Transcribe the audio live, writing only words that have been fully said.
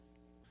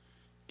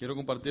Quiero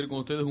compartir con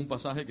ustedes un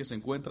pasaje que se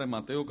encuentra en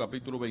Mateo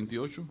capítulo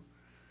 28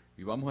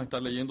 y vamos a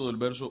estar leyendo del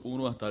verso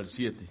 1 hasta el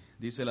 7.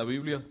 Dice la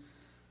Biblia: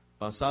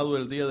 pasado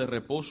el día de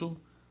reposo,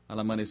 al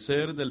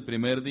amanecer del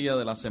primer día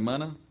de la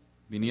semana,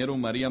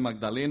 vinieron María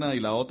Magdalena y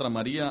la otra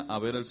María a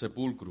ver el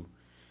sepulcro.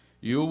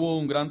 Y hubo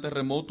un gran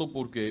terremoto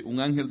porque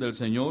un ángel del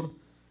Señor,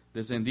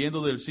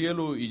 descendiendo del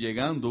cielo y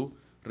llegando,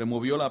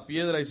 removió la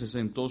piedra y se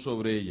sentó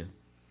sobre ella.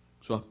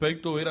 Su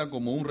aspecto era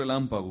como un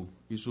relámpago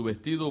y su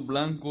vestido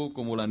blanco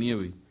como la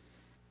nieve.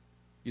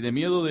 Y de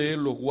miedo de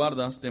él los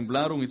guardas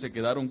temblaron y se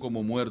quedaron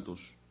como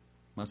muertos.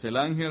 Mas el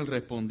ángel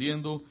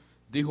respondiendo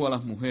dijo a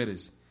las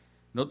mujeres: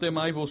 no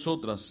temáis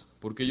vosotras,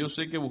 porque yo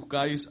sé que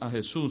buscáis a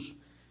Jesús,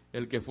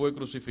 el que fue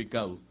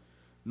crucificado.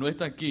 No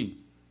está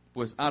aquí,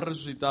 pues ha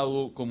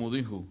resucitado como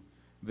dijo.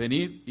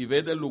 Venid y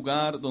ved el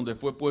lugar donde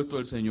fue puesto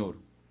el Señor.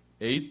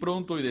 E id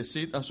pronto y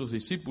decid a sus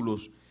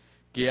discípulos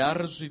que ha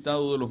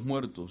resucitado de los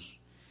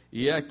muertos.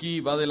 Y he aquí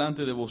va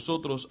delante de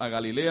vosotros a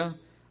Galilea,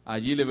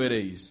 allí le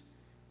veréis.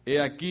 He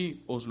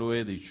aquí os lo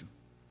he dicho.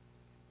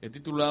 He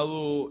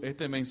titulado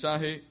este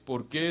mensaje: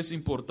 ¿por qué es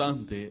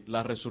importante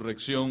la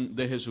resurrección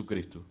de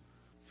Jesucristo?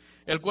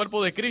 El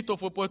cuerpo de Cristo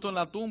fue puesto en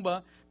la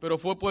tumba, pero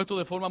fue puesto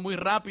de forma muy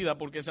rápida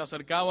porque se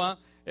acercaba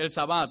el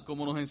Sabbat,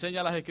 como nos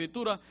enseña las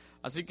Escrituras.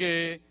 Así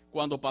que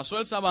cuando pasó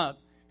el Sabbat,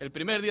 el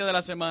primer día de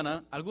la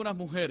semana, algunas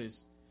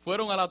mujeres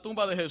fueron a la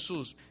tumba de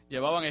Jesús,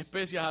 llevaban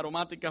especias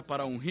aromáticas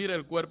para ungir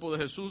el cuerpo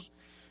de Jesús,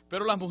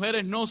 pero las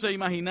mujeres no se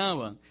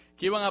imaginaban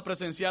que iban a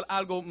presenciar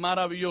algo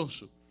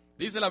maravilloso.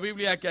 Dice la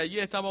Biblia que allí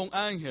estaba un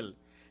ángel,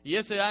 y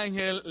ese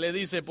ángel le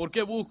dice: ¿por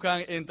qué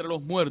buscan entre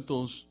los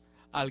muertos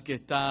al que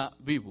está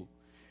vivo?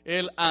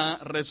 Él ha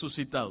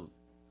resucitado.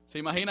 ¿Se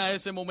imagina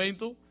ese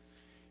momento?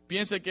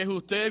 Piense que es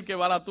usted el que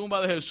va a la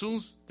tumba de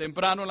Jesús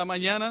temprano en la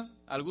mañana.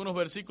 Algunos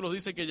versículos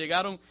dicen que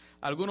llegaron,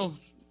 algunos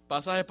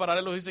pasajes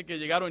paralelos dicen que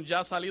llegaron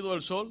ya salido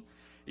el sol,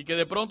 y que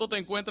de pronto te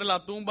encuentres en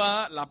la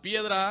tumba, la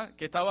piedra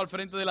que estaba al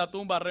frente de la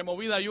tumba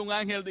removida, y un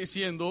ángel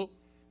diciendo: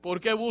 ¿por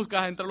qué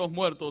buscas entre los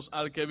muertos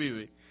al que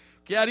vive?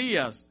 ¿Qué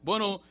harías?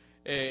 Bueno,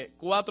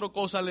 4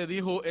 cosas le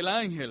dijo el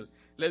ángel.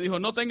 Le dijo: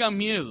 no tengan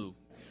miedo.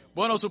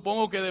 Bueno,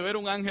 supongo que de ver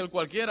un ángel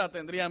cualquiera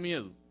tendría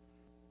miedo,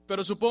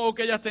 pero supongo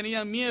que ellas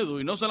tenían miedo,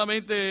 y no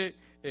solamente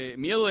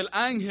miedo del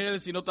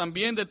ángel, sino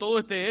también de todo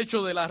este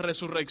hecho de la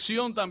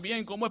resurrección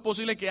también. ¿Cómo es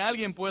posible que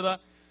alguien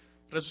pueda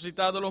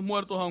resucitar de los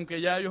muertos,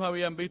 aunque ya ellos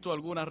habían visto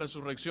algunas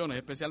resurrecciones,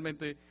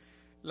 especialmente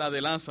la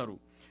de Lázaro?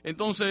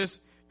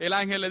 Entonces el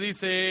ángel le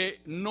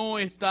dice: no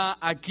está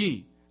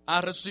aquí,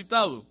 ha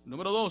resucitado.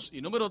 Número 2.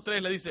 Y número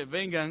 3 le dice: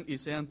 vengan y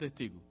sean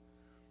testigos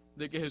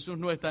de que Jesús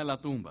no está en la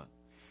tumba.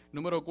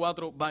 Número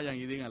 4, vayan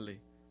y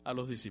díganle a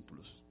los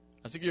discípulos.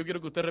 Así que yo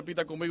quiero que usted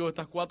repita conmigo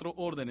estas 4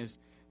 órdenes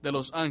de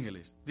los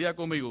ángeles. Diga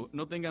conmigo: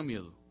 no tengan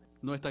miedo,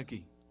 no está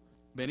aquí.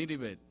 Venid y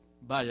ved,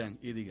 vayan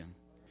y digan.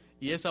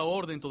 Y esa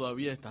orden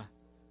todavía está.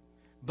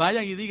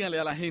 Vayan y díganle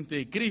a la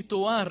gente: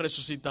 Cristo ha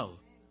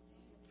resucitado.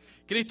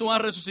 Cristo ha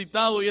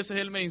resucitado, y ese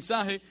es el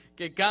mensaje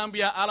que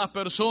cambia a las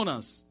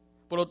personas.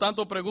 Por lo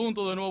tanto,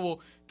 pregunto de nuevo: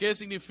 ¿qué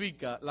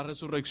significa la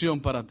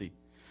resurrección para ti?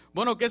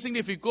 Bueno, ¿qué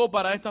significó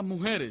para estas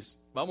mujeres?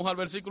 Vamos al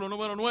versículo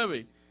número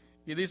 9.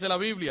 Y dice la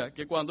Biblia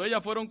que cuando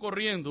ellas fueron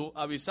corriendo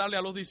a avisarle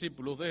a los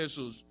discípulos de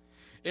Jesús,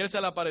 Él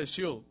se le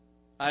apareció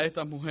a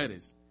estas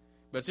mujeres.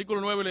 Versículo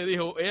 9 le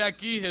dijo: he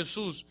aquí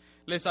Jesús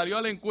le salió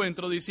al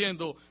encuentro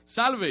diciendo: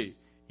 salve.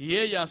 Y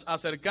ellas,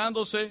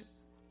 acercándose,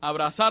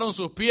 abrazaron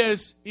sus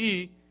pies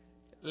y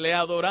le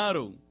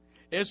adoraron.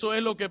 Eso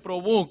es lo que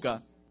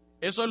provoca,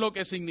 eso es lo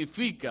que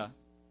significa,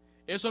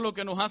 eso es lo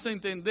que nos hace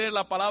entender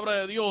la palabra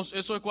de Dios.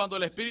 Eso es cuando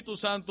el Espíritu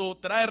Santo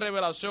trae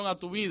revelación a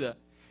tu vida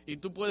y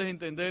tú puedes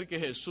entender que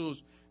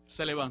Jesús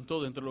se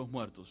levantó de entre los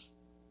muertos.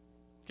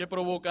 ¿Qué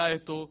provoca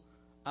esto?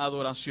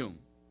 Adoración.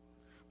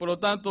 Por lo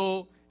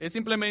tanto, es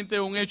simplemente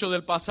un hecho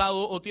del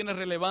pasado, o tiene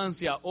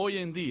relevancia hoy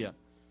en día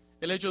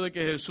el hecho de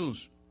que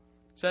Jesús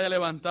se haya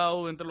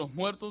levantado de entre los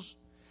muertos.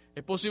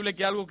 ¿Es posible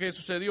que algo que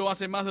sucedió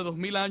hace más de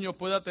 2000 años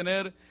pueda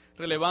tener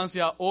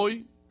relevancia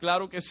hoy?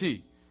 Claro que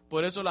sí.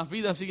 Por eso las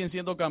vidas siguen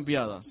siendo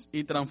cambiadas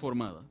y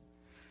transformadas.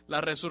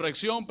 La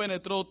resurrección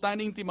penetró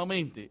tan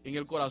íntimamente en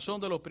el corazón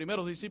de los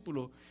primeros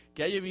discípulos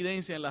que hay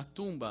evidencia en las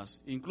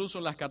tumbas, incluso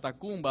en las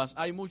catacumbas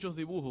hay muchos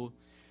dibujos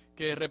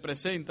que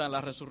representan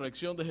la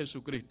resurrección de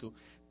Jesucristo.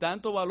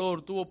 Tanto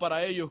valor tuvo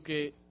para ellos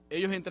que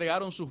ellos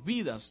entregaron sus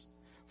vidas.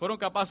 Fueron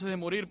capaces de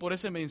morir por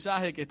ese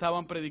mensaje que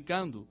estaban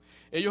predicando.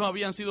 Ellos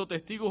habían sido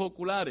testigos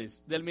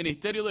oculares del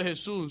ministerio de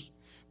Jesús,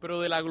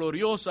 pero de la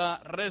gloriosa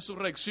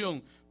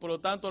resurrección. Por lo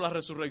tanto, la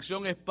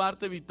resurrección es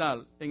parte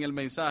vital en el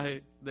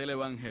mensaje del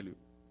Evangelio.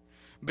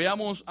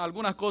 Veamos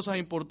algunas cosas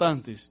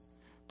importantes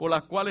por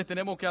las cuales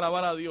tenemos que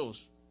alabar a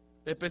Dios,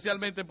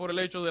 especialmente por el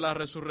hecho de la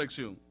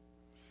resurrección.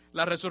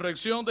 La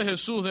resurrección de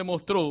Jesús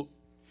demostró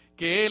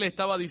que Él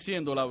estaba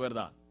diciendo la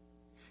verdad,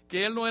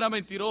 que Él no era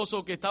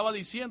mentiroso, que estaba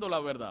diciendo la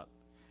verdad.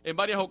 En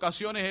varias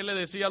ocasiones Él le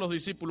decía a los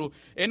discípulos: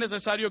 es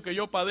necesario que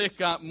yo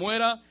padezca,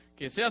 muera,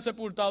 que sea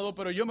sepultado,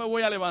 pero yo me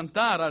voy a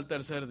levantar al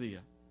tercer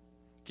día.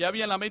 ¿Qué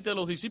había en la mente de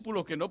los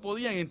discípulos? Que no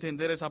podían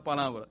entender esa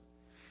palabra.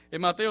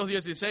 En Mateo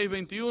 16,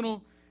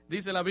 21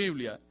 dice la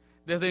Biblia: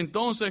 desde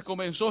entonces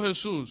comenzó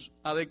Jesús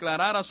a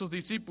declarar a sus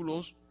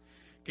discípulos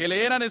que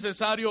le era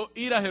necesario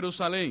ir a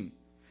Jerusalén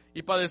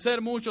y padecer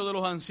mucho de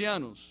los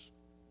ancianos,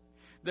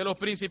 de los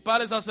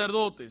principales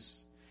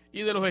sacerdotes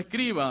y de los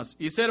escribas,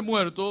 y ser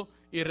muerto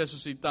y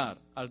resucitar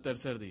al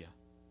tercer día.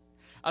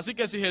 Así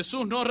que si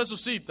Jesús no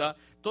resucita,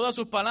 todas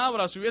sus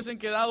palabras se hubiesen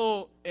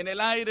quedado en el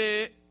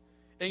aire,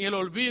 en el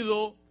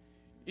olvido,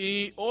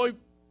 y hoy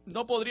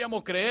no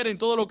podríamos creer en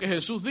todo lo que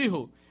Jesús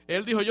dijo.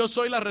 Él dijo: yo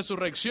soy la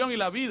resurrección y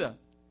la vida.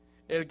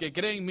 El que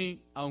cree en mí,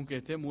 aunque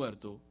esté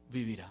muerto,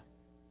 vivirá.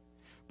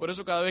 Por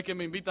eso cada vez que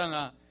me invitan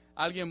a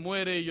alguien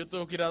muere y yo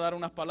tengo que ir a dar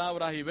unas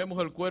palabras y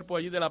vemos el cuerpo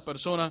allí de la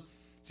persona,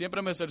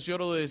 siempre me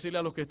cercioro de decirle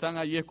a los que están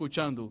allí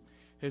escuchando: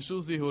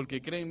 Jesús dijo: el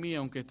que cree en mí,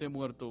 aunque esté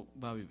muerto,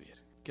 va a vivir.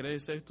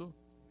 ¿Crees esto?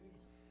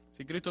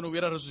 Si Cristo no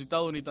hubiera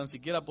resucitado, ni tan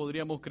siquiera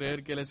podríamos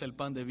creer que Él es el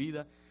pan de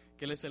vida,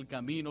 que Él es el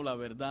camino, la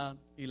verdad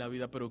y la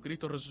vida. Pero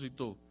Cristo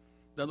resucitó,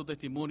 dando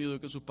testimonio de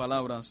que sus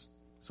palabras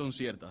son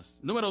ciertas.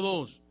 Número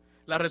 2,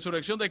 la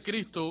resurrección de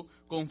Cristo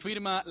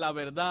confirma la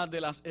verdad de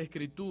las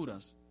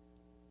Escrituras.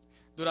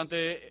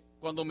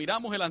 Cuando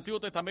miramos el Antiguo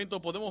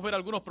Testamento podemos ver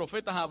algunos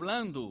profetas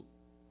hablando,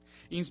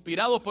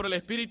 inspirados por el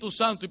Espíritu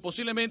Santo, y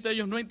posiblemente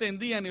ellos no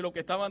entendían ni lo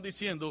que estaban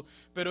diciendo,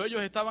 pero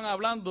ellos estaban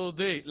hablando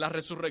de la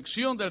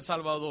resurrección del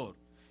Salvador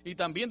y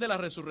también de la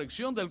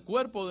resurrección del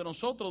cuerpo de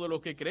nosotros, de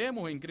los que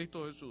creemos en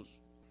Cristo Jesús.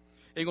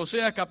 En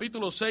Oseas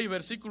capítulo 6,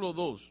 versículo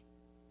 2,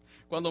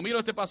 cuando miro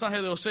este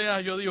pasaje de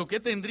Oseas, yo digo: ¿qué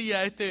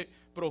tendría este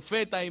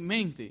profeta en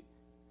mente?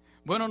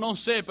 Bueno, no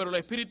sé, pero el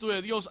Espíritu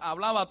de Dios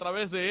hablaba a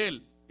través de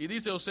él. Y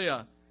dice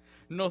Oseas: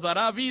 nos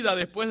dará vida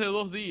después de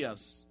 2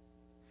 días.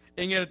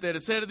 En el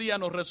tercer día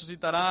nos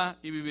resucitará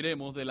y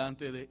viviremos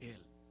delante de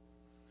él.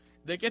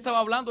 ¿De qué estaba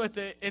hablando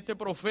este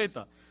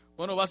profeta?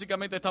 Bueno,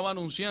 básicamente estaba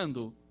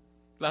anunciando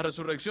la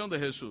resurrección de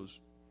Jesús.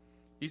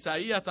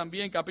 Isaías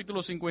también,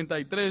 capítulo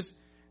 53,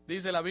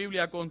 dice la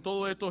Biblia: con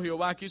todo esto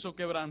Jehová quiso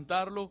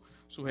quebrantarlo,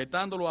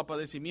 sujetándolo a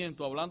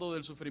padecimiento, hablando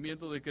del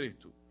sufrimiento de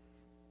Cristo.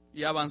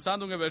 Y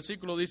avanzando en el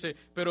versículo dice: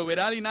 pero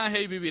verá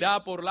linaje y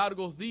vivirá por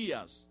largos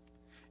días.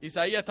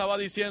 Isaías estaba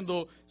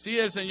diciendo: sí,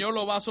 el Señor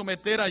lo va a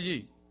someter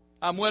allí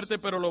a muerte,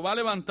 pero lo va a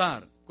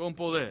levantar con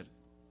poder.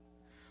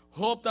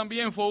 Job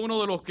también fue uno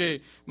de los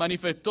que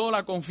manifestó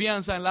la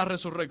confianza en la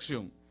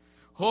resurrección.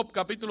 Job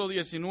capítulo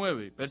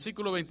 19,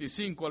 versículo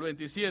 25 al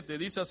 27,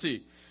 dice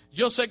así: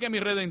 yo sé que mi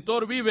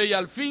Redentor vive y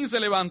al fin se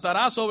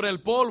levantará sobre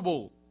el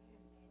polvo.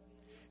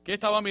 ¿Qué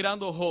estaba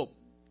mirando Job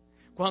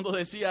cuando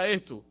decía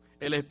esto?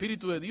 El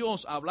Espíritu de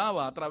Dios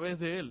hablaba a través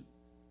de él.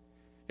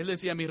 Él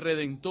decía: mi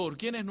Redentor.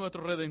 ¿Quién es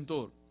nuestro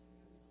Redentor?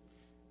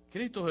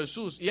 Cristo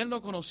Jesús. Y él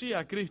no conocía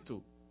a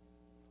Cristo.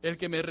 El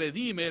que me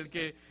redime, el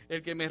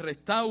que me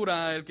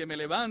restaura, el que me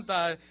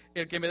levanta,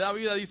 el que me da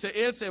vida. Dice: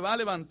 él se va a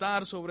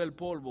levantar sobre el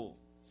polvo.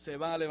 Se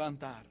va a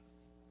levantar.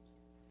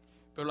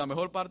 Pero la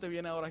mejor parte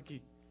viene ahora aquí.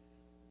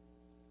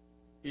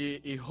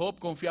 Y Job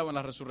confiaba en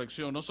la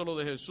resurrección, no solo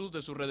de Jesús,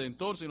 de su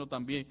Redentor, sino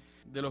también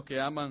de los que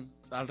aman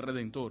al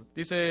Redentor.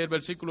 Dice el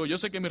versículo: yo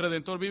sé que mi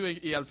Redentor vive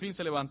y al fin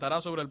se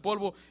levantará sobre el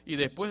polvo, y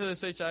después de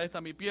deshecha esta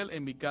mi piel,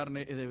 en mi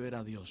carne he de ver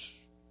a Dios,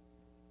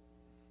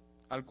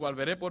 al cual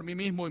veré por mí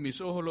mismo, y mis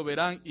ojos lo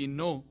verán, y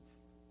no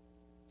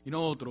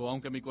otro,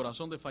 aunque mi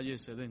corazón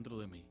desfallece dentro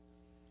de mí.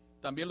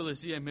 También lo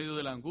decía en medio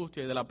de la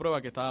angustia y de la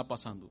prueba que estaba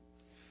pasando.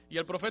 Y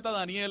el profeta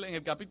Daniel, en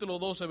el capítulo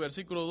 12,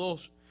 versículo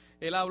 2,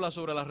 él habla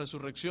sobre la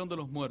resurrección de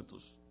los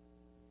muertos.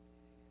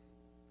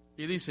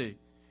 Y dice: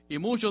 y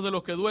muchos de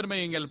los que duermen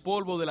en el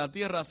polvo de la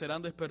tierra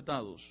serán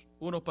despertados,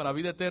 unos para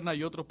vida eterna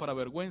y otros para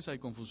vergüenza y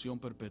confusión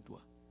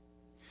perpetua.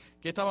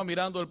 ¿Qué estaba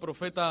mirando el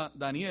profeta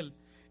Daniel?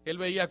 Él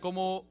veía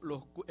cómo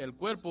el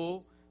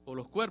cuerpo o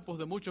los cuerpos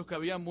de muchos que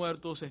habían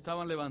muerto se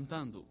estaban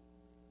levantando.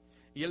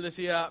 Y él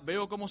decía: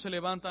 veo cómo se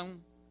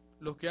levantan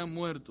los que han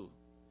muerto,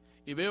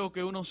 y veo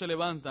que unos se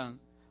levantan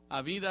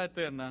a vida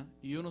eterna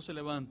y unos se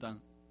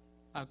levantan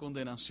a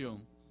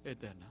condenación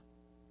eterna.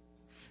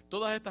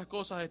 Todas estas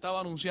cosas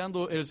estaba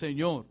anunciando el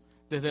Señor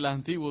desde el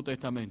Antiguo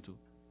Testamento.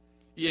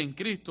 Y en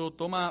Cristo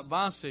toma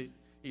base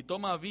y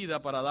toma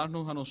vida para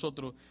darnos a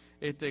nosotros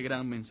este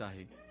gran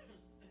mensaje.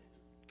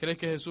 ¿Crees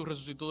que Jesús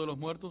resucitó de los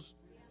muertos?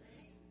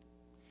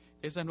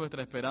 Esa es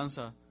nuestra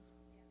esperanza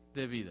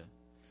de vida.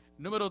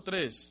 Número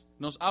 3,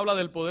 nos habla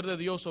del poder de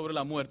Dios sobre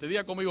la muerte.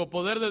 Diga conmigo: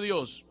 poder de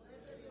Dios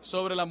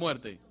sobre la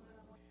muerte.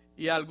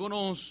 Y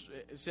algunos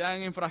se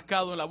han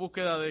enfrascado en la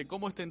búsqueda de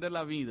cómo extender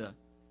la vida.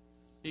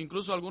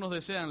 Incluso algunos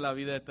desean la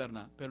vida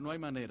eterna, pero no hay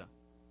manera.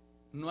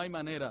 No hay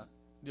manera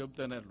de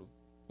obtenerlo.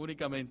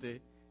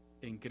 Únicamente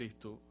en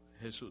Cristo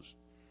Jesús.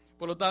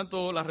 Por lo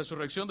tanto, la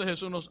resurrección de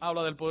Jesús nos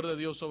habla del poder de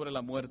Dios sobre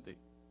la muerte.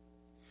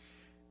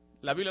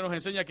 La Biblia nos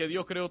enseña que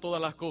Dios creó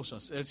todas las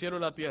cosas, el cielo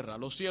y la tierra,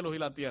 los cielos y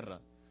la tierra,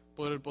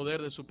 por el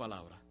poder de su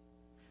palabra.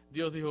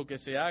 Dios dijo que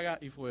se haga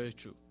y fue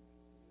hecho,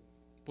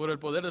 por el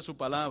poder de su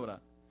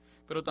palabra.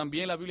 Pero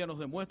también la Biblia nos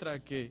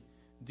demuestra que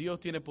Dios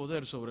tiene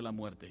poder sobre la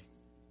muerte.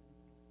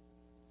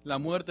 La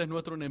muerte es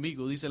nuestro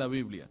enemigo, dice la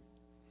Biblia.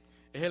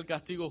 Es el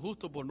castigo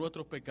justo por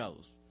nuestros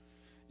pecados.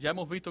 Ya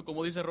hemos visto,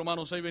 como dice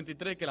Romanos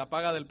 6:23, que la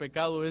paga del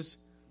pecado es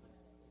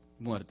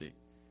muerte.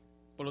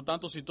 Por lo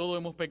tanto, si todos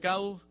hemos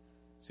pecado,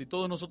 si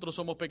todos nosotros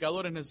somos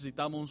pecadores,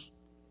 necesitamos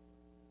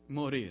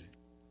morir.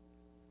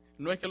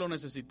 No es que lo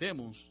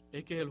necesitemos,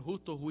 es que es el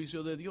justo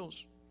juicio de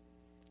Dios.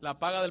 La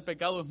paga del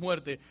pecado es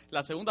muerte.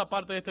 La segunda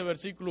parte de este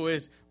versículo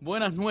es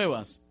buenas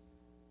nuevas,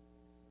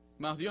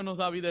 mas Dios nos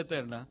da vida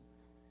eterna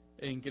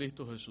en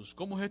Cristo Jesús.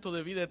 ¿Cómo es esto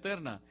de vida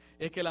eterna?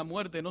 Es que la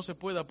muerte no se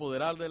puede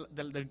apoderar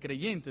del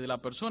creyente, de la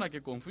persona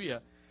que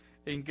confía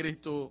en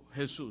Cristo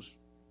Jesús.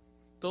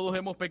 Todos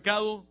hemos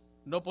pecado,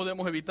 no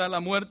podemos evitar la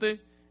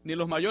muerte, ni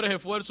los mayores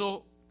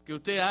esfuerzos que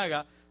usted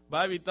haga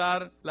va a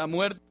evitar la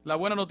muerte. La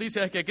buena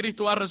noticia es que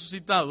Cristo ha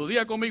resucitado.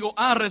 Diga conmigo,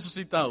 ha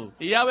resucitado.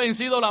 Y ha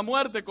vencido la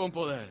muerte con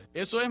poder.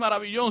 Eso es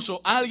maravilloso.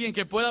 Alguien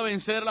que pueda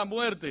vencer la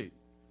muerte.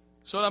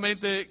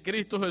 Solamente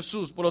Cristo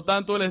Jesús. Por lo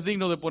tanto, Él es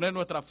digno de poner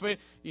nuestra fe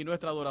y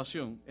nuestra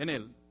adoración en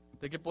Él.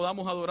 De que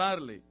podamos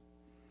adorarle.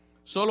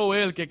 Solo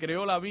Él, que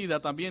creó la vida,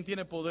 también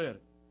tiene poder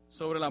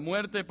sobre la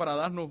muerte para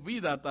darnos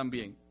vida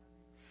también.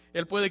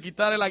 Él puede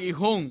quitar el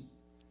aguijón,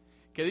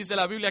 que dice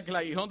la Biblia que el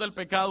aguijón del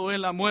pecado es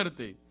la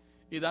muerte,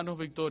 y darnos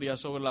victoria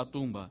sobre la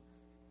tumba.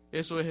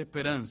 Eso es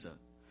esperanza.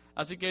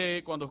 Así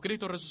que cuando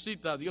Cristo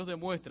resucita, Dios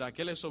demuestra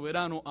que Él es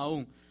soberano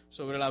aún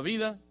sobre la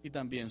vida y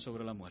también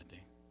sobre la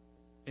muerte.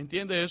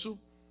 ¿Entiende eso?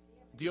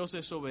 Dios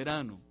es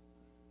soberano.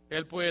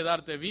 Él puede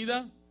darte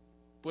vida,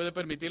 puede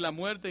permitir la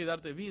muerte y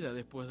darte vida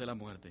después de la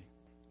muerte.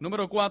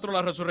 Número 4,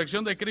 la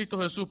resurrección de Cristo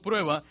Jesús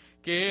prueba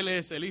que Él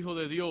es el Hijo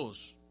de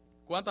Dios.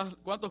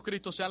 ¿Cuántos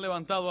Cristos se han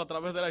levantado a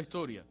través de la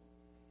historia?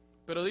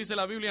 Pero dice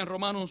la Biblia en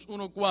Romanos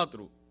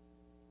 1:4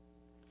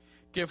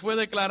 que fue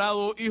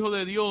declarado Hijo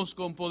de Dios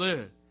con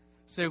poder,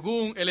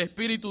 según el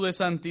Espíritu de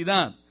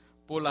Santidad,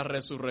 por la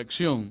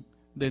resurrección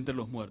de entre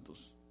los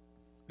muertos.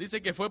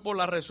 Dice que fue por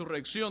la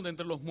resurrección de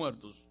entre los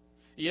muertos.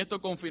 Y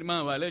esto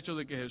confirmaba el hecho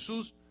de que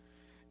Jesús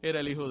era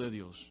el Hijo de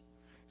Dios.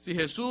 Si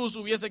Jesús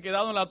hubiese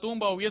quedado en la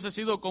tumba, hubiese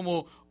sido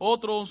como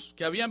otros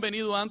que habían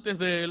venido antes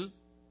de Él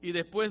y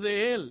después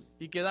de Él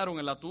y quedaron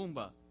en la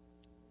tumba.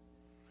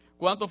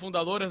 ¿Cuántos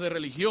fundadores de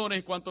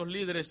religiones, cuántos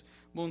líderes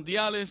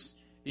mundiales?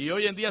 Y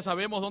hoy en día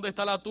sabemos dónde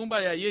está la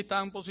tumba y allí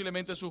están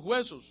posiblemente sus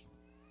huesos.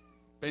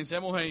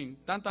 Pensemos en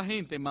tanta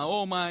gente, en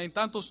Mahoma, en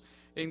tantos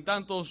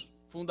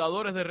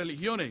fundadores de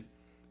religiones.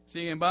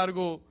 Sin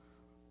embargo,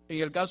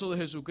 en el caso de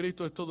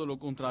Jesucristo es todo lo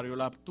contrario.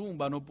 La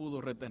tumba no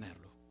pudo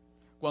retenerlo.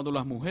 Cuando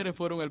las mujeres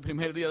fueron el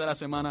primer día de la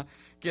semana,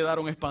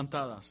 quedaron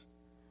espantadas.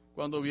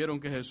 Cuando vieron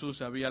que Jesús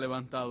se había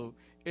levantado,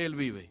 Él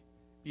vive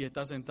y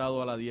está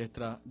sentado a la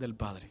diestra del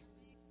Padre.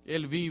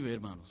 Él vive,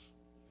 hermanos.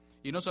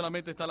 Y no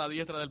solamente está a la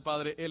diestra del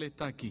Padre, Él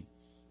está aquí.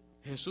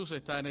 Jesús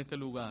está en este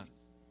lugar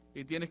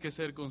y tienes que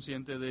ser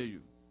consciente de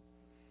ello.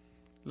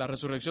 La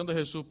resurrección de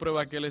Jesús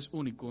prueba que Él es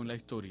único en la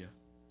historia.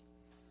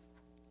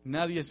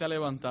 Nadie se ha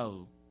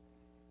levantado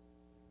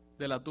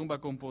de la tumba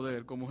con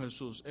poder como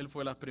Jesús. Él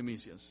fue las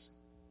primicias.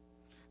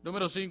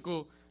 Número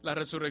 5, la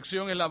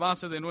resurrección es la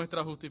base de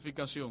nuestra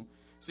justificación.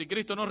 Si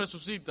Cristo no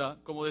resucita,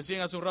 como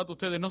decían hace un rato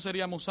ustedes, no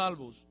seríamos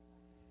salvos.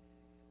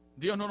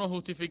 Dios no nos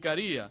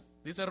justificaría.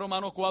 Dice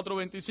Romanos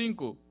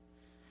 4:25,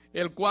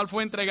 el cual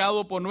fue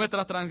entregado por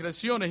nuestras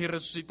transgresiones y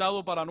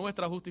resucitado para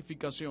nuestra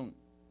justificación.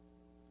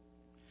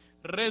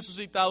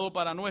 Resucitado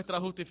para nuestra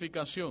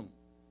justificación.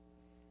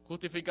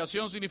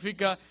 Justificación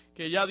significa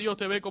que ya Dios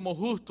te ve como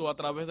justo a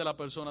través de la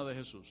persona de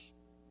Jesús.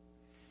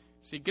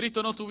 Si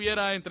Cristo no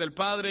estuviera entre el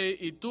Padre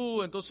y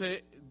tú,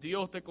 entonces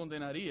Dios te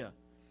condenaría.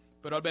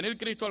 Pero al venir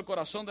Cristo al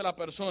corazón de la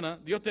persona,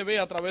 Dios te ve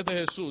a través de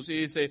Jesús y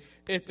dice,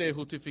 este es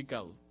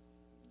justificado.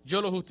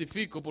 Yo lo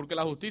justifico porque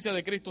la justicia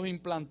de Cristo es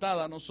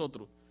implantada a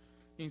nosotros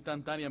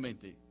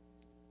instantáneamente.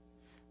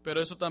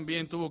 Pero eso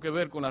también tuvo que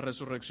ver con la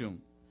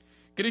resurrección.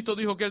 Cristo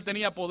dijo que Él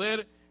tenía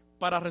poder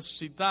para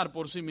resucitar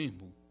por sí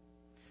mismo.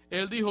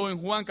 Él dijo en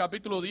Juan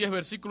capítulo 10,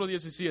 versículo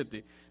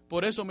 17,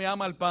 por eso me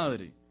ama el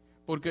Padre,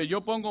 porque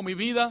yo pongo mi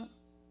vida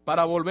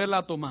para volverla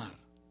a tomar.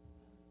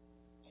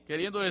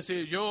 Queriendo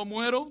decir, yo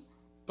muero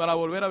para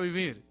volver a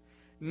vivir.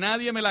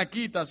 Nadie me la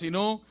quita,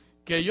 sino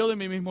que yo de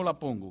mí mismo la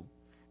pongo.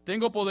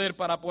 Tengo poder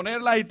para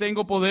ponerla y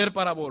tengo poder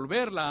para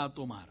volverla a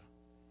tomar.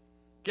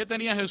 ¿Qué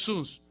tenía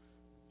Jesús?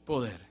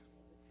 Poder.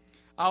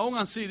 Aún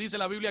así, dice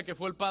la Biblia que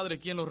fue el Padre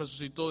quien lo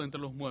resucitó de entre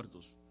los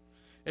muertos.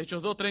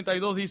 Hechos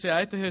 2:32 dice,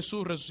 a este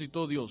Jesús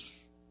resucitó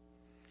Dios.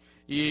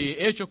 Y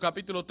Hechos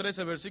capítulo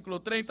 13,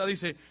 versículo 30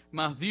 dice,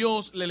 mas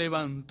Dios le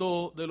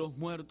levantó de los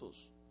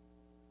muertos.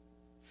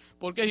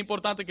 ¿Por qué es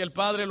importante que el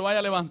Padre lo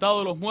haya levantado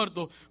de los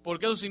muertos?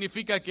 Porque eso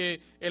significa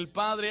que el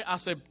Padre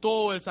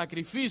aceptó el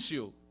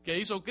sacrificio que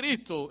hizo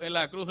Cristo en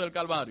la cruz del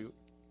Calvario.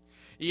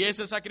 Y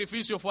ese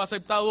sacrificio fue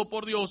aceptado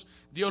por Dios.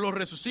 Dios lo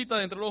resucita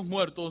de entre los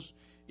muertos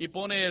y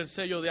pone el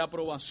sello de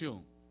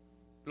aprobación.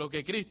 Lo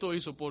que Cristo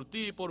hizo por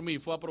ti y por mí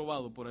fue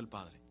aprobado por el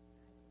Padre.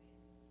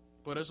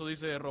 Por eso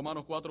dice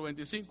Romanos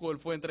 4:25, Él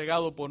fue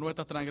entregado por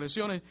nuestras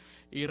transgresiones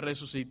y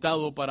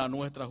resucitado para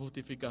nuestra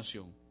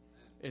justificación.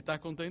 ¿Estás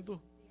contento?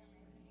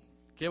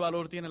 ¿Qué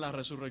valor tiene la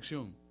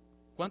resurrección?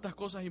 ¿Cuántas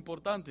cosas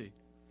importantes?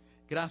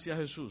 Gracias,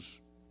 Jesús.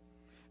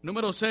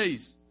 Número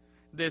 6,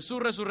 de su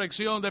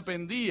resurrección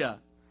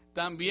dependía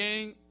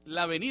también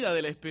la venida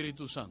del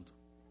Espíritu Santo.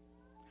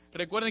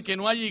 Recuerden que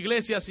no hay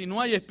iglesia si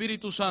no hay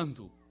Espíritu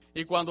Santo.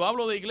 Y cuando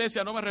hablo de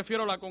iglesia no me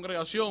refiero a la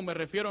congregación, me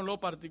refiero en lo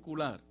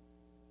particular.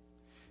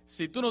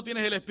 Si tú no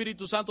tienes el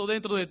Espíritu Santo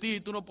dentro de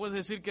ti, tú no puedes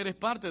decir que eres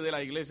parte de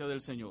la iglesia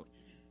del Señor.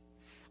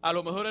 A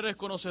lo mejor eres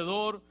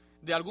conocedor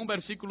de algún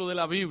versículo de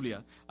la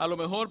Biblia. A lo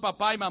mejor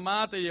papá y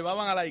mamá te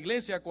llevaban a la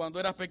iglesia cuando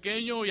eras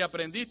pequeño y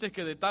aprendiste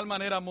que de tal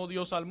manera amó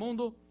Dios al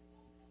mundo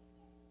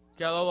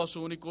que ha dado a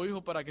su único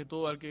hijo para que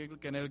todo aquel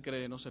que en él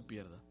cree no se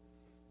pierda,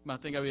 mas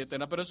tenga vida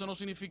eterna. Pero eso no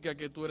significa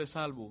que tú eres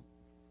salvo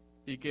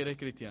y que eres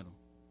cristiano.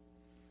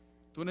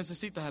 Tú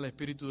necesitas al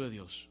Espíritu de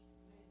Dios.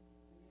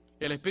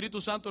 El Espíritu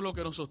Santo es lo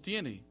que nos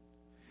sostiene,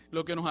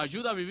 lo que nos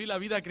ayuda a vivir la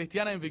vida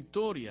cristiana en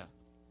victoria.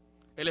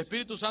 El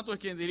Espíritu Santo es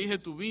quien dirige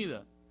tu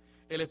vida.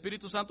 El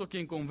Espíritu Santo es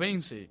quien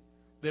convence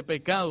de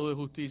pecado, de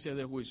justicia y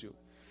de juicio.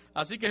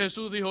 Así que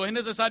Jesús dijo, es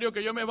necesario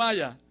que yo me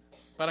vaya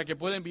para que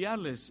pueda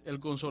enviarles el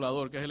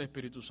Consolador, que es el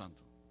Espíritu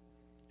Santo.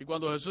 Y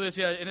cuando Jesús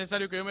decía, es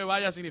necesario que yo me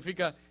vaya,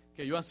 significa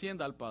que yo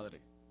ascienda al Padre.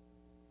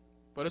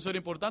 Por eso era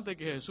importante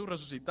que Jesús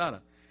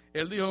resucitara.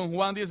 Él dijo en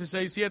Juan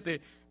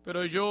 16:7,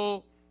 pero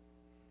yo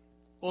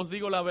os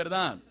digo la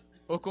verdad,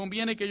 os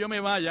conviene que yo me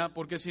vaya,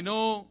 porque si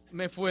no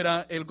me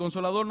fuera, el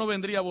Consolador no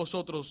vendría a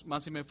vosotros,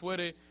 mas si me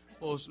fuere,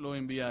 os lo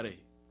enviaré.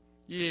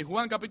 Y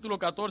Juan capítulo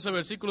 14,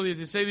 versículo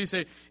 16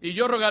 dice, y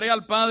yo rogaré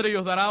al Padre y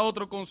os dará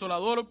otro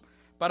Consolador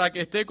para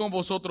que esté con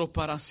vosotros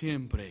para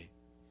siempre.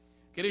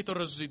 Cristo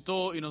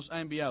resucitó y nos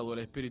ha enviado el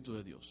Espíritu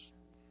de Dios.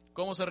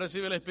 ¿Cómo se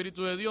recibe el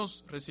Espíritu de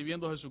Dios?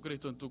 Recibiendo a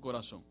Jesucristo en tu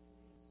corazón.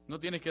 No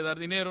tienes que dar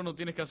dinero, no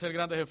tienes que hacer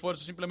grandes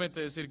esfuerzos, simplemente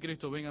decir,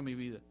 Cristo, ven a mi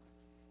vida.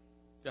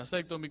 Te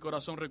acepto en mi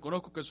corazón,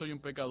 reconozco que soy un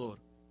pecador.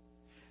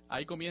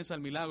 Ahí comienza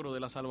el milagro de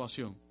la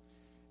salvación.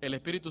 El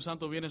Espíritu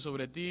Santo viene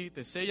sobre ti,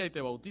 te sella y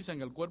te bautiza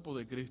en el cuerpo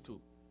de Cristo.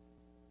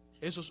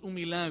 Eso es un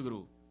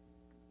milagro.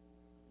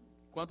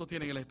 ¿Cuántos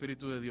tienen el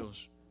Espíritu de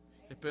Dios?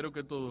 Espero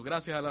que todos,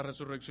 gracias a la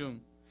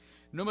resurrección.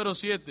 Número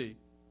 7,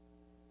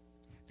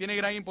 tiene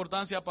gran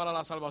importancia para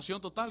la salvación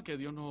total que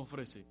Dios nos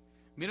ofrece.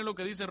 Miren lo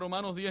que dice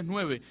Romanos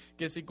 10:9,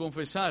 que si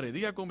confesares,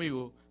 diga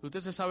conmigo,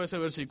 usted se sabe ese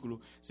versículo,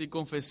 si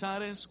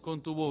confesares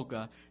con tu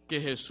boca que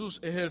Jesús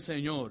es el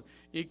Señor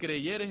y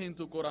creyeres en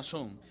tu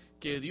corazón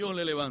que Dios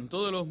le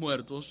levantó de los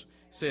muertos,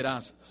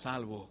 serás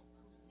salvo.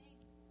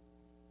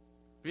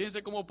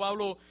 Fíjense cómo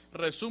Pablo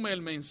resume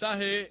el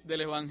mensaje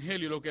del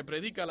Evangelio, lo que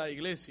predica la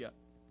iglesia.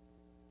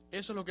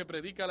 Eso es lo que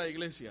predica la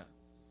iglesia.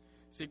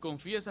 Si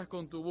confiesas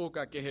con tu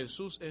boca que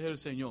Jesús es el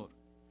Señor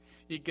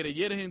y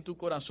creyeres en tu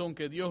corazón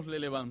que Dios le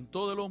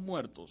levantó de los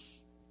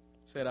muertos,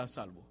 serás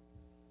salvo.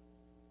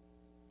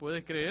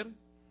 ¿Puedes creer?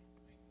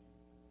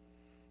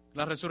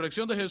 La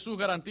resurrección de Jesús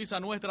garantiza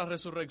nuestra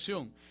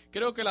resurrección.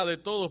 Creo que la de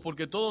todos,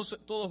 porque todos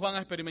van a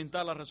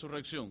experimentar la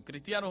resurrección,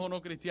 cristianos o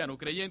no cristianos,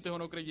 creyentes o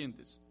no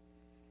creyentes.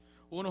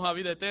 Unos a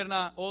vida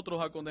eterna,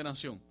 otros a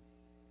condenación.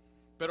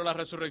 Pero la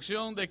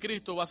resurrección de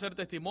Cristo va a ser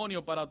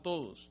testimonio para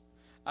todos.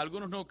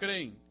 Algunos no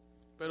creen,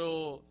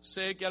 pero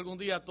sé que algún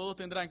día todos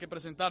tendrán que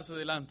presentarse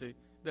delante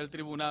del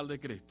tribunal de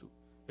Cristo.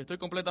 Estoy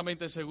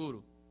completamente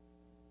seguro.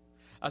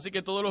 Así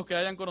que todos los que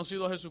hayan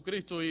conocido a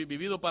Jesucristo y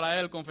vivido para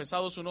Él,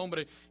 confesado su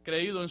nombre,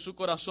 creído en su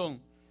corazón,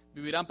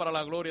 vivirán para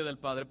la gloria del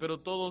Padre. Pero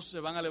todos se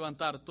van a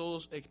levantar,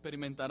 todos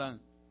experimentarán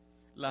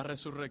la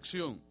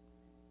resurrección.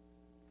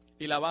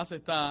 Y la base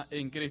está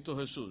en Cristo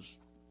Jesús.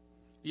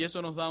 Y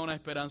eso nos da una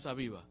esperanza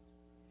viva.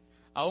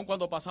 Aun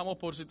cuando pasamos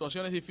por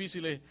situaciones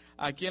difíciles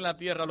aquí en la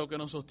tierra, lo que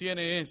nos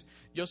sostiene es,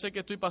 yo sé que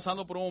estoy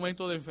pasando por un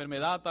momento de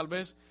enfermedad, tal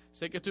vez,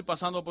 sé que estoy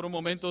pasando por un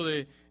momento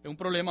de un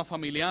problema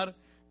familiar,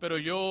 pero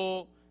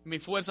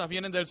mis fuerzas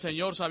vienen del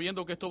Señor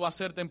sabiendo que esto va a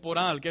ser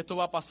temporal, que esto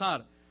va a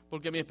pasar,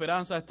 porque mi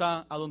esperanza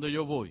está a donde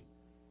yo voy.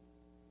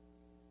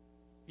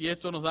 Y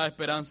esto nos da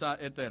esperanza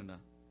eterna.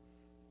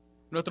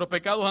 Nuestros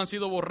pecados han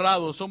sido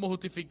borrados, somos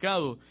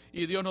justificados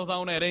y Dios nos da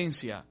una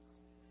herencia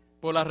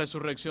por la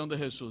resurrección de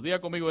Jesús. Diga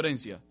conmigo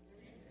herencia.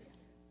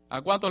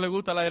 ¿A cuántos les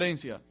gusta la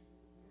herencia?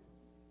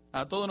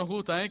 A todos nos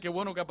gusta, ¿eh? Qué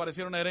bueno que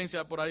apareciera una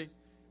herencia por ahí.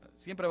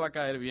 Siempre va a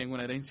caer bien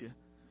una herencia.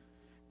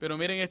 Pero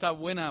miren esta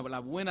buena,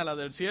 la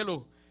del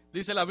cielo.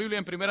 Dice la Biblia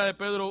en 1 de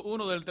Pedro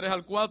 1, del 3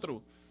 al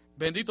 4.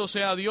 Bendito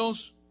sea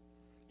Dios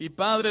y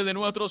Padre de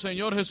nuestro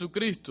Señor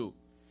Jesucristo,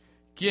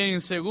 quien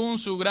según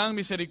su gran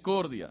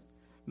misericordia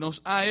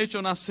nos ha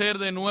hecho nacer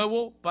de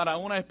nuevo para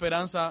una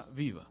esperanza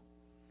viva,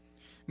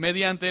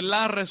 mediante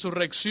la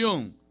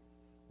resurrección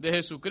de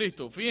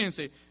Jesucristo.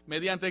 Fíjense,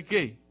 ¿mediante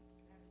qué?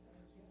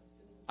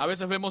 A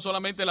veces vemos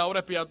solamente la obra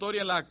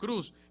expiatoria en la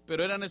cruz,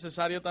 pero era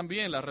necesaria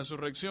también la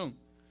resurrección.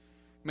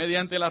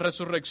 Mediante la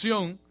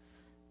resurrección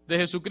de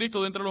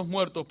Jesucristo de entre los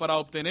muertos para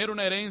obtener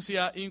una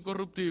herencia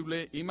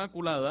incorruptible,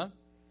 inmaculada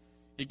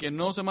y que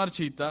no se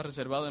marchita,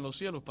 reservada en los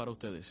cielos para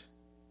ustedes.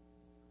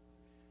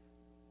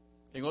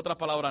 En otras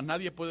palabras,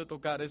 nadie puede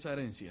tocar esa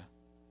herencia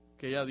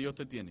que ya Dios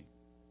te tiene.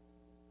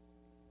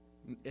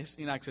 Es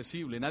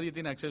inaccesible, nadie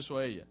tiene acceso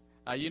a ella.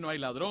 Allí no hay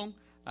ladrón,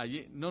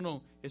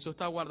 no, eso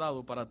está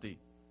guardado para ti,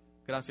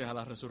 gracias a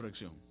la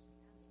resurrección.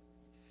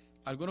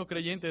 Algunos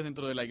creyentes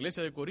dentro de la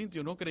iglesia de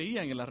Corintios no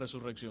creían en la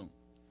resurrección.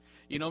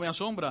 Y no me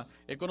asombra,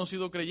 he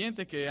conocido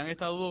creyentes que han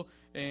estado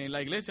en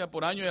la iglesia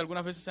por años y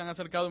algunas veces se han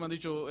acercado y me han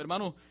dicho,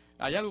 hermano,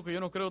 hay algo que yo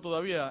no creo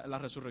todavía, la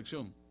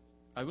resurrección.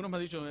 Algunos me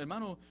han dicho,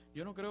 hermano,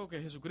 yo no creo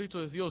que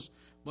Jesucristo es Dios.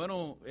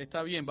 Bueno,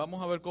 está bien,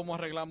 vamos a ver cómo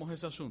arreglamos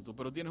ese asunto,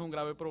 pero tienes un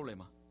grave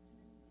problema.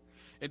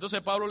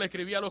 Entonces Pablo le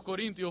escribía a los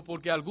corintios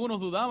porque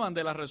algunos dudaban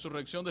de la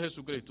resurrección de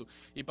Jesucristo.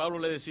 Y Pablo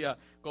le decía,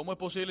 ¿cómo es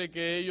posible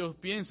que ellos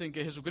piensen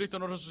que Jesucristo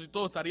no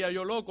resucitó? Estaría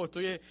yo loco,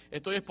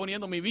 estoy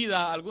exponiendo mi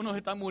vida. Algunos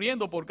están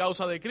muriendo por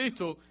causa de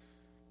Cristo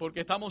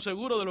porque estamos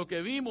seguros de lo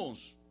que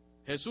vimos.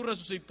 Jesús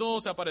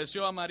resucitó, se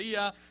apareció a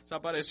María, se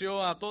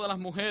apareció a todas las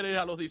mujeres,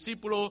 a los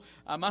discípulos,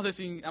 a más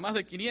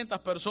de 500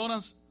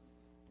 personas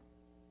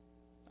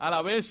a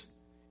la vez.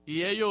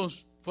 Y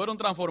ellos fueron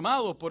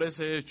transformados por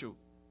ese hecho.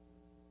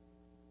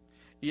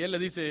 Y él le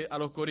dice a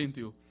los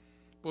corintios,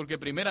 porque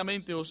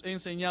primeramente os he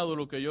enseñado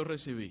lo que yo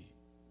recibí.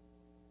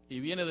 Y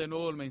viene de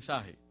nuevo el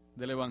mensaje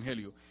del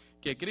Evangelio,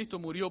 que Cristo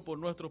murió por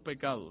nuestros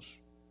pecados,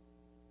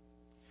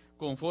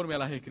 conforme a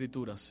las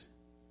Escrituras.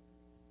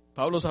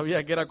 Pablo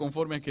sabía que era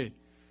conforme a qué,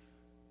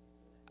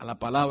 a la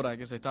palabra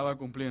que se estaba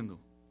cumpliendo.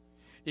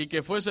 Y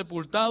que fue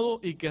sepultado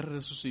y que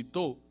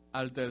resucitó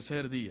al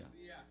tercer día,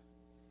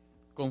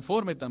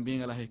 conforme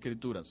también a las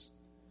Escrituras.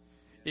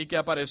 Y que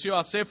apareció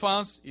a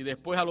Cefas y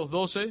después a los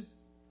 12.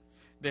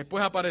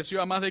 Después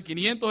apareció a más de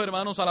 500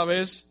 hermanos a la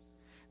vez,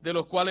 de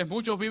los cuales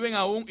muchos viven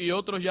aún y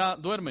otros ya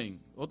duermen,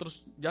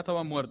 otros ya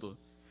estaban muertos.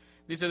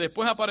 Dice,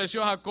 después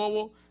apareció a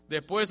Jacobo,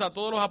 después a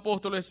todos los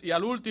apóstoles y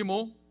al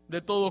último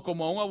de todos,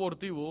 como a un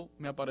abortivo,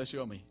 me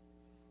apareció a mí.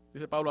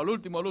 Dice Pablo, al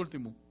último.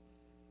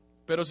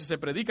 Pero si se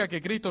predica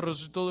que Cristo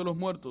resucitó de los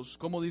muertos,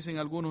 ¿cómo dicen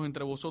algunos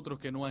entre vosotros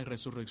que no hay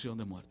resurrección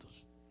de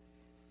muertos?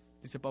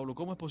 Dice Pablo,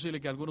 ¿cómo es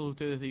posible que algunos de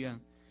ustedes digan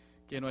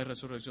que no hay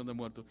resurrección de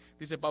muertos?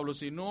 Dice Pablo,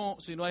 si no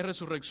hay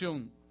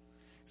resurrección,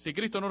 si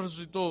Cristo no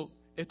resucitó,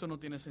 esto no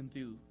tiene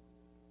sentido.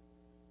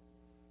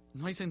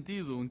 No hay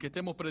sentido en que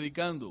estemos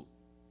predicando.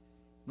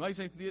 No hay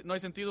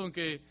sentido en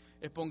que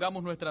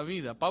expongamos nuestra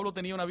vida. Pablo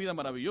tenía una vida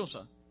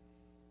maravillosa.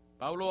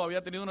 Pablo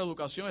había tenido una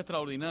educación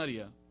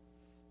extraordinaria.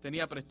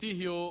 Tenía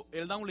prestigio.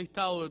 Él da un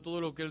listado de todo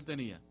lo que él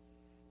tenía.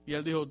 Y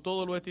él dijo,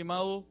 todo lo he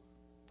estimado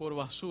por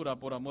basura,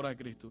 por amor a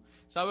Cristo.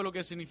 ¿Sabe lo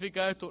que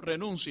significa esto?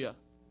 Renuncia.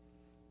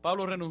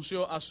 Pablo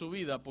renunció a su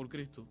vida por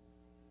Cristo,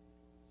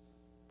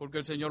 porque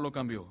el Señor lo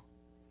cambió.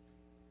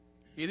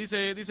 Y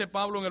dice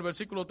Pablo en el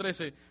versículo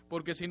 13,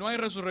 porque si no hay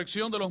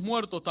resurrección de los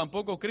muertos,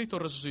 tampoco Cristo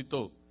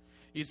resucitó.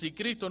 Y si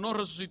Cristo no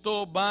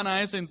resucitó,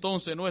 vana es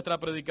entonces nuestra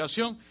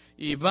predicación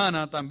y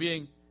vana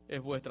también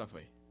es vuestra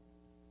fe.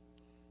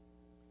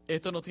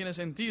 Esto no tiene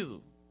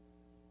sentido.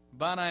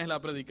 Vana es la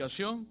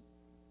predicación,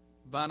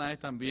 vana es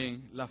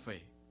también la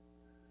fe.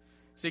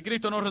 Si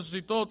Cristo no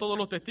resucitó, todos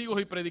los testigos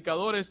y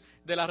predicadores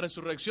de la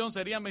resurrección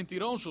serían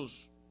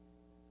mentirosos.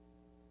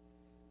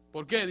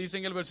 ¿Por qué? Dice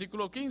en el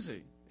versículo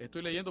 15.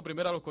 Estoy leyendo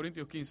primero a los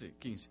Corintios 15.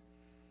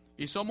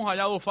 Y somos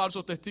hallados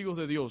falsos testigos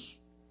de Dios,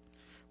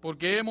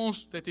 porque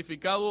hemos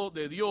testificado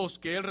de Dios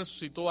que Él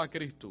resucitó a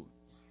Cristo,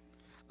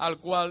 al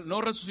cual no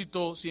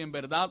resucitó si en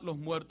verdad los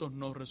muertos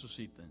no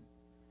resucitan.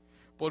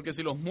 Porque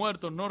si los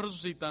muertos no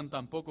resucitan,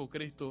 tampoco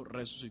Cristo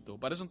resucitó.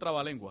 Parece un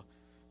trabalengua.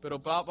 Pero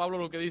Pablo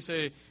lo que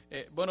dice,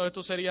 bueno,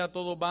 esto sería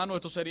todo vano,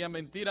 esto sería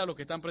mentira, los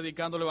que están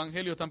predicando el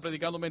Evangelio están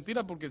predicando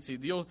mentira, porque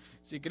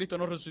si Cristo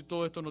no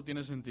resucitó, esto no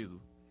tiene sentido.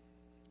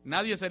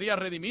 Nadie sería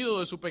redimido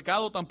de su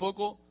pecado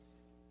tampoco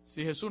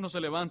si Jesús no se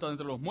levanta de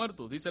entre los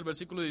muertos. Dice el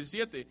versículo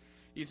 17,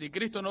 y si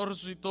Cristo no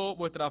resucitó,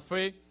 vuestra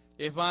fe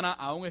es vana,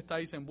 aún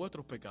estáis en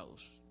vuestros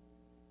pecados.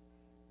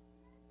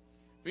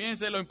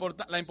 Fíjense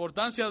la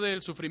importancia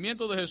del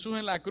sufrimiento de Jesús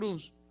en la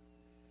cruz,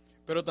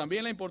 pero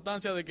también la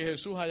importancia de que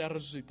Jesús haya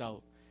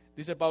resucitado.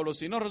 Dice Pablo,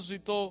 si no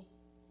resucitó,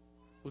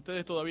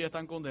 ustedes todavía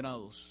están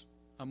condenados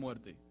a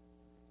muerte.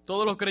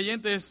 Todos los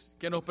creyentes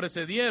que nos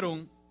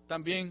precedieron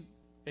también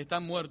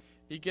están muertos.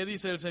 ¿Y qué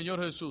dice el Señor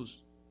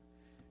Jesús?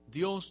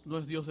 Dios no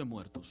es Dios de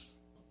muertos,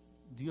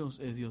 Dios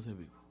es Dios de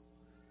vivos.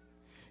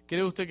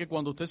 ¿Cree usted que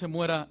cuando usted se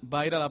muera va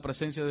a ir a la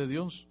presencia de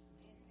Dios?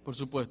 Por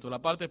supuesto, la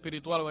parte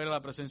espiritual va a ir a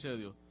la presencia de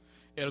Dios.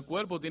 El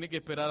cuerpo tiene que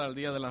esperar al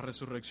día de la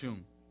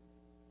resurrección.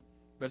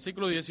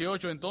 Versículo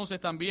 18, entonces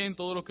también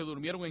todos los que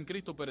durmieron en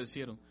Cristo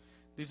perecieron.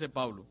 Dice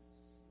Pablo,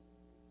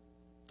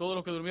 todos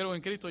los que durmieron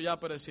en Cristo ya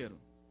perecieron.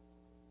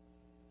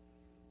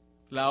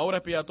 La obra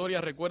expiatoria,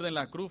 recuerden,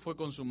 la cruz fue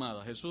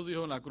consumada. Jesús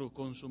dijo en la cruz,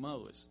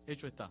 consumado es,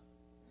 hecho está.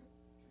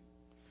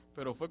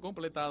 Pero fue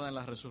completada en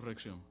la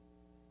resurrección,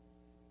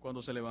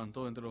 cuando se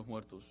levantó entre los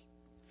muertos.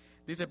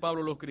 Dice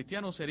Pablo, los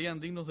cristianos serían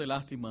dignos de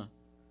lástima,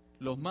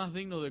 los más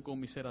dignos de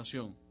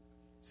conmiseración,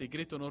 si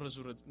Cristo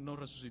no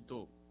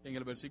resucitó. En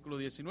el versículo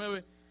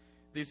 19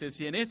 dice,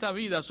 si en esta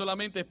vida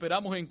solamente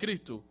esperamos en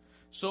Cristo,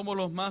 somos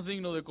los más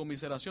dignos de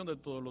conmiseración de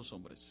todos los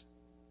hombres.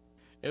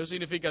 Eso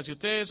significa, si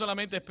usted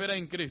solamente espera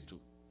en Cristo,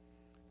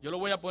 yo lo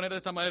voy a poner de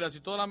esta manera,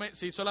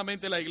 si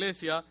solamente la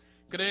iglesia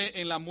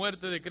cree en la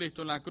muerte de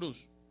Cristo en la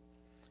cruz,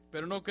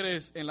 pero no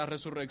crees en la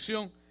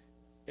resurrección,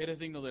 eres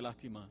digno de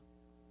lástima.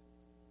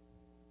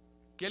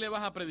 ¿qué le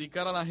vas a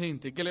predicar a la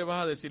gente? ¿Qué le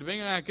vas a decir?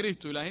 Vengan a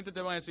Cristo, y la gente te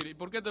va a decir, ¿y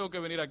por qué tengo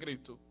que venir a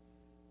Cristo?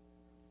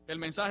 El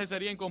mensaje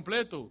sería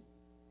incompleto,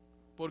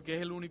 porque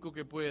es el único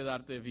que puede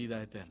darte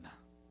vida eterna,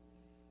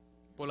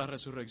 por la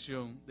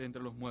resurrección de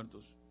entre los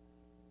muertos.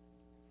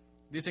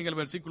 Dice en el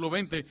versículo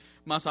 20,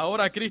 mas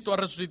ahora Cristo ha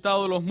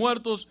resucitado de los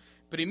muertos,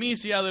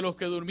 primicia de los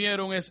que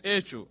durmieron es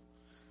hecho,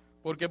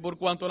 porque por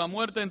cuanto la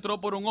muerte entró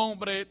por un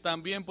hombre,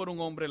 también por un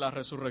hombre la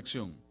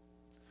resurrección.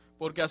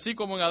 Porque así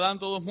como en Adán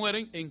todos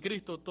mueren, en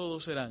Cristo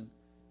todos serán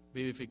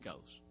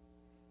vivificados.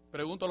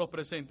 Pregunto a los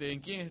presentes, ¿en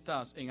quién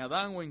estás? ¿En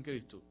Adán o en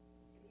Cristo?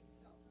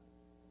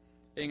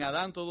 En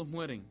Adán todos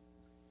mueren.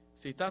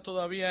 Si estás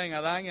todavía en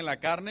Adán, en la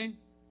carne,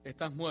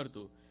 estás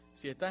muerto.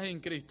 Si estás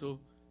en Cristo,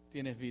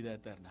 tienes vida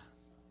eterna.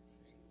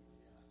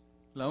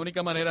 La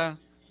única manera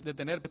de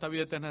tener esta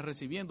vida eterna es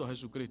recibiendo a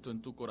Jesucristo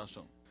en tu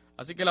corazón.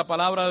 Así que la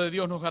palabra de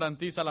Dios nos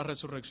garantiza la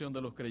resurrección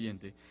de los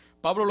creyentes.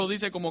 Pablo lo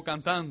dice como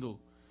cantando.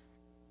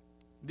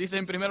 Dice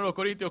en 1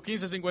 Corintios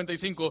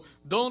 15:55,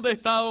 ¿dónde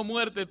está, oh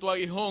muerte, tu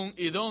aguijón,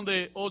 y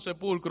dónde, oh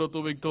sepulcro,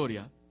 tu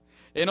victoria?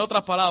 En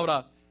otras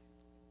palabras,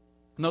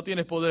 no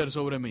tienes poder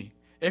sobre mí.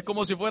 Es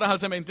como si fueras al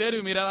cementerio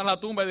y miraras la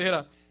tumba y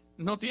dijeras,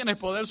 no tienes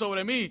poder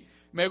sobre mí,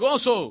 me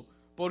gozo.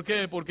 ¿Por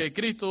qué? Porque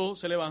Cristo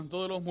se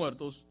levantó de los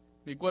muertos,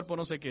 mi cuerpo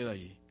no se queda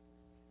allí,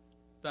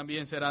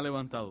 también será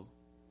levantado.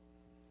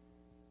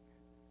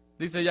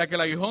 Dice, ya que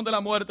el aguijón de la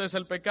muerte es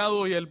el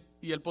pecado y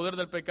el poder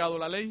del pecado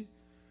la ley,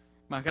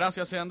 mas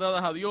gracias sean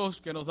dadas a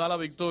Dios que nos da la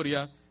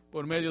victoria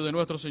por medio de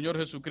nuestro Señor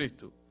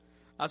Jesucristo.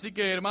 Así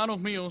que,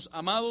 hermanos míos,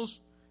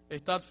 amados,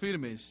 estad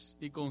firmes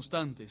y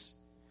constantes,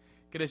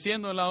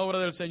 creciendo en la obra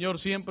del Señor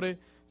siempre,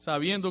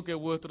 sabiendo que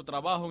vuestro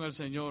trabajo en el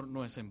Señor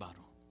no es en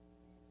vano.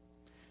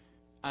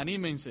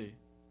 Anímense,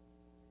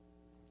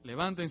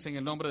 levántense en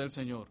el nombre del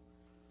Señor,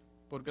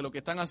 porque lo que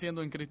están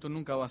haciendo en Cristo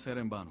nunca va a ser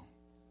en vano.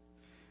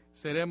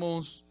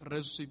 Seremos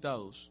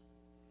resucitados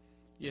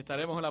y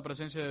estaremos en la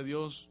presencia de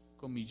Dios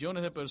con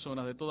millones de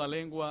personas de toda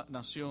lengua,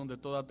 nación, de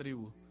toda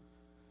tribu,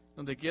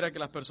 donde quiera que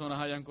las personas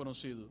hayan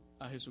conocido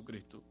a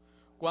Jesucristo.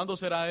 ¿Cuándo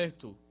será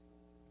esto?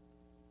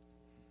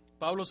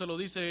 Pablo se lo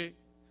dice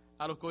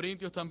a los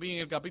Corintios también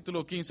en el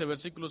capítulo 15,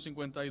 versículo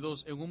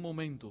 52, en un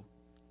momento,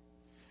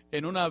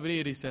 en un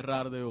abrir y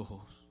cerrar de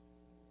ojos.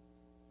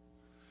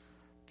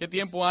 ¿Qué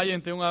tiempo hay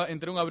entre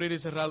un abrir y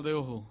cerrar de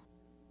ojos?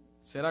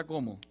 ¿Será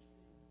cómo?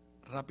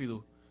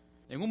 Rápido.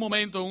 En un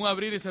momento, un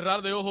abrir y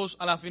cerrar de ojos,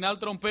 a la final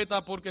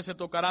trompeta, porque se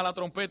tocará la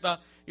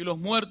trompeta y los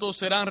muertos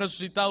serán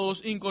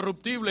resucitados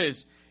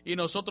incorruptibles y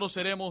nosotros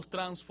seremos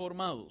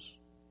transformados.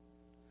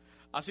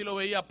 Así lo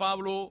veía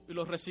Pablo y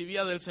lo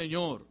recibía del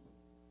Señor.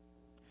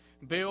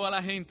 Veo a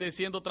la gente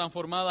siendo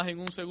transformadas en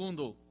un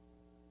segundo.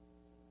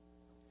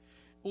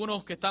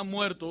 Unos que están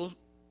muertos,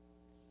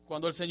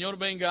 cuando el Señor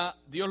venga,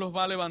 Dios los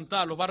va a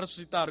levantar, los va a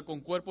resucitar con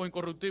cuerpos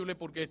incorruptibles,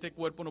 porque este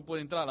cuerpo no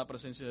puede entrar a la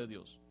presencia de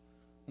Dios.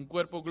 Un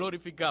cuerpo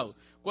glorificado.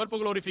 Cuerpo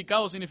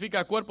glorificado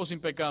significa cuerpo sin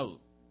pecado.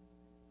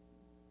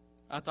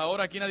 Hasta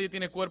ahora aquí nadie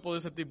tiene cuerpo de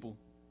ese tipo.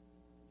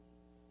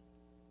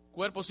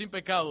 Cuerpo sin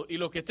pecado. Y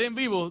los que estén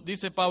vivos,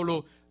 dice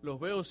Pablo, los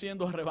veo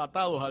siendo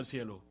arrebatados al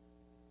cielo.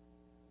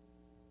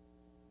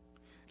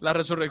 La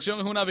resurrección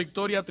es una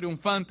victoria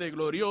triunfante,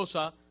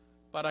 gloriosa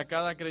para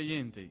cada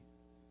creyente.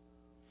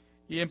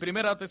 Y en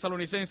 1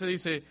 Tesalonicenses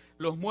dice,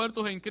 los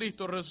muertos en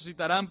Cristo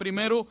resucitarán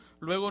primero,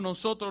 luego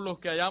nosotros los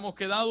que hayamos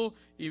quedado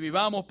y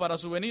vivamos para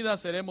su venida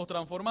seremos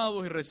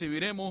transformados y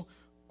recibiremos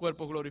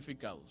cuerpos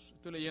glorificados.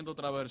 Estoy leyendo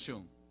otra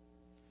versión.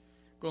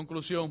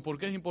 Conclusión, ¿por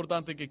qué es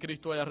importante que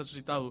Cristo haya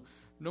resucitado?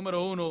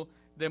 Número 1,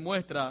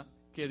 demuestra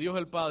que Dios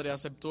el Padre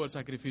aceptó el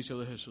sacrificio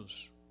de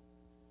Jesús.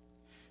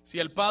 Si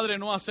el Padre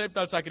no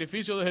acepta el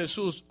sacrificio de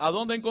Jesús, ¿a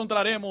dónde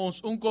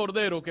encontraremos un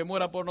cordero que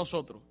muera por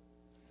nosotros?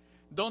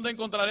 ¿Dónde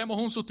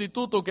encontraremos un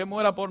sustituto que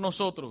muera por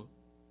nosotros?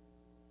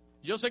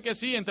 Yo sé que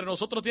sí, entre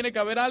nosotros tiene que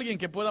haber alguien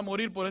que pueda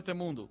morir por este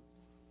mundo.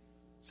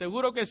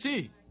 Seguro que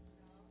sí.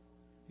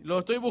 Lo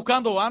estoy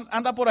buscando,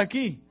 anda por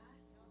aquí.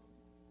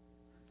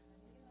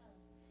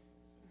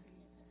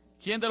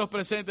 ¿Quién de los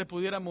presentes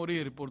pudiera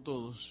morir por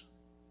todos?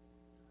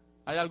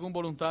 ¿Hay algún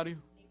voluntario?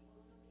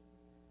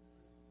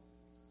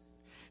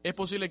 ¿Es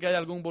posible que haya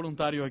algún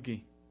voluntario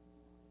aquí?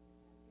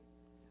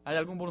 ¿Hay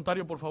algún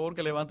voluntario, por favor,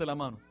 que levante la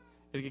mano?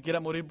 El que quiera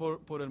morir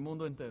por el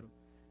mundo entero.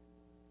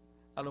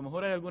 A lo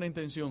mejor hay alguna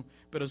intención,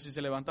 pero si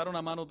se levantara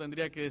una mano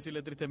tendría que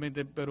decirle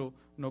tristemente, pero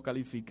no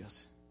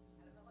calificas.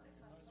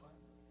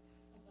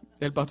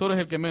 El pastor es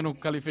el que menos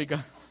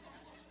califica.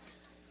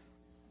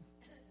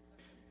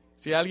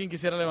 Si alguien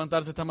quisiera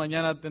levantarse esta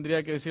mañana,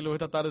 tendría que decirle, o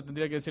esta tarde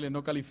tendría que decirle,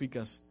 no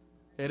calificas.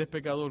 Eres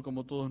pecador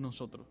como todos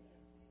nosotros.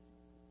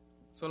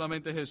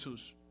 Solamente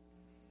Jesús.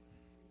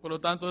 Por lo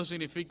tanto, eso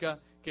significa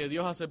que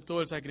Dios aceptó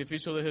el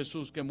sacrificio de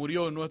Jesús, que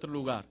murió en nuestro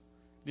lugar.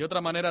 De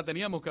otra manera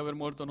teníamos que haber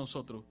muerto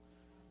nosotros.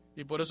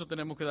 Y por eso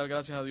tenemos que dar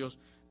gracias a Dios.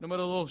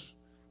 Número 2,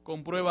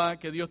 comprueba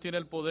que Dios tiene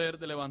el poder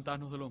de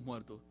levantarnos de los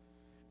muertos.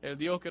 El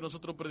Dios que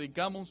nosotros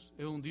predicamos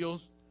es un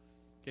Dios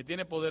que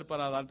tiene poder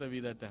para darte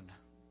vida eterna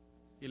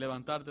y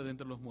levantarte de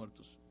entre los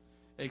muertos.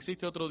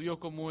 ¿Existe otro Dios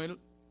como Él?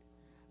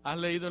 ¿Has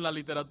leído en la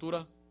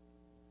literatura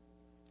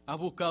 ¿Has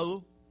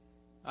buscado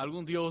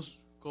algún Dios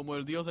como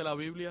el Dios de la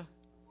Biblia?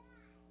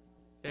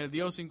 El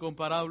Dios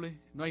incomparable.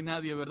 No hay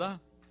nadie,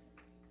 ¿verdad?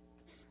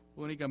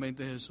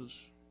 Únicamente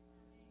Jesús.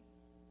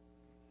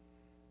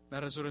 La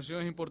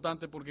resurrección es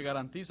importante porque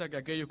garantiza que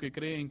aquellos que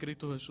creen en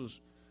Cristo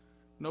Jesús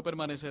no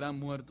permanecerán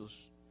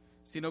muertos,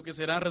 sino que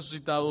serán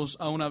resucitados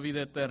a una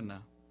vida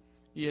eterna.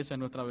 Y esa es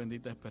nuestra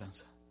bendita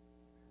esperanza.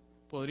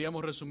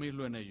 Podríamos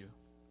resumirlo en ello.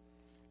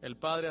 El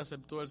Padre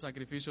aceptó el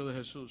sacrificio de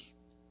Jesús.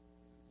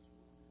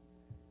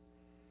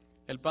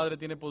 El Padre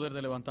tiene poder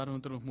de levantarnos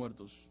entre los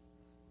muertos.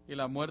 Y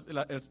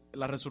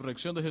la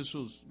resurrección de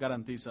Jesús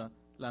garantiza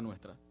la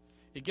nuestra.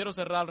 Y quiero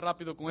cerrar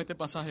rápido con este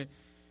pasaje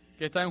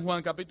que está en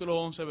Juan capítulo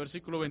 11,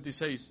 versículo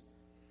 26,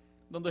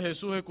 donde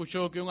Jesús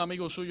escuchó que un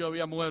amigo suyo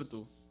había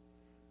muerto,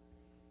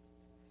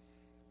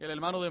 el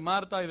hermano de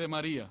Marta y de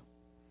María,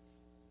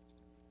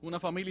 una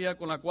familia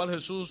con la cual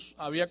Jesús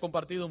había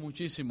compartido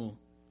muchísimo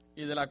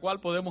y de la cual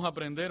podemos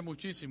aprender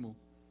muchísimo.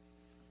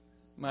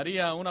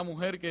 María, una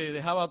mujer que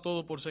dejaba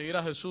todo por seguir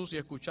a Jesús y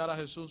escuchar a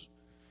Jesús.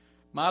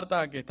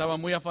 Marta, que estaba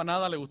muy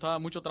afanada, le gustaba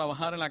mucho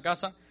trabajar en la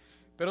casa,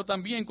 pero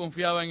también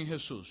confiaba en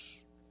Jesús.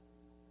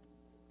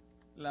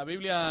 La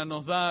Biblia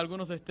nos da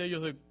algunos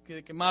destellos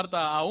de que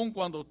Marta, aun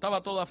cuando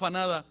estaba toda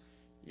afanada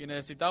y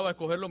necesitaba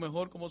escoger lo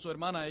mejor como su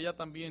hermana, ella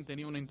también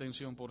tenía una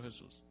intención por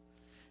Jesús.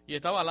 Y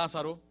estaba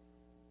Lázaro,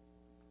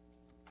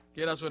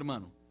 que era su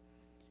hermano.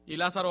 Y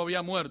Lázaro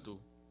había muerto.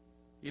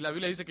 Y la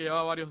Biblia dice que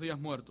llevaba varios días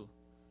muerto.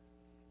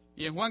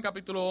 Y en Juan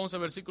capítulo 11,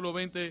 versículo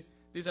 20,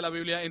 dice la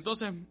Biblia,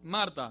 entonces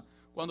Marta,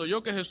 cuando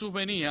oyó que Jesús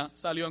venía,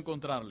 salió a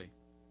encontrarle.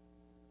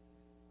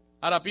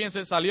 Ahora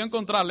piense, salió a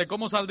encontrarle,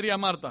 ¿cómo saldría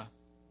Marta?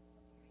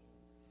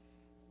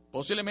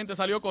 Posiblemente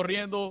salió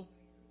corriendo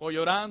o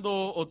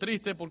llorando o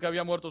triste porque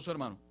había muerto su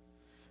hermano.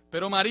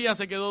 Pero María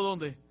se quedó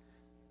 ¿dónde?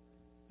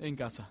 En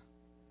casa.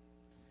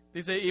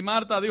 Dice, y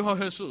Marta dijo a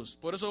Jesús,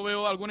 por eso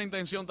veo alguna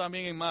intención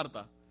también en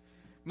Marta.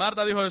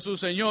 Marta dijo a Jesús,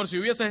 Señor, si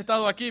hubieses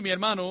estado aquí, mi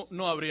hermano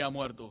no habría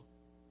muerto.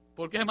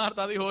 ¿Por qué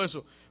Marta dijo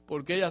eso?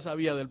 Porque ella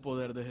sabía del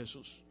poder de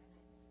Jesús.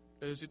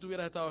 Si tú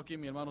hubieras estado aquí,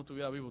 mi hermano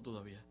estuviera vivo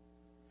todavía.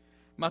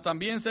 Mas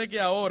también sé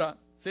ahora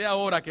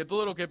que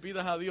todo lo que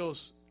pidas a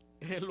Dios,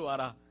 Él lo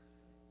hará.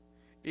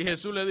 Y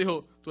Jesús le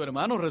dijo, tu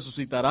hermano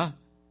resucitará.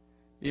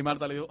 Y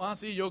Marta le dijo,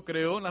 sí, yo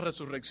creo en la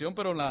resurrección,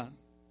 pero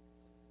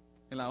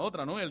en la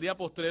otra, ¿no? El día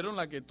postrero en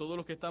la que todos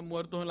los que están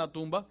muertos en la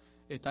tumba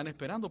están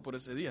esperando por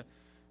ese día.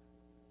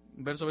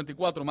 Verso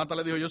 24, Marta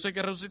le dijo, yo sé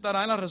que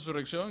resucitará en la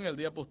resurrección en el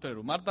día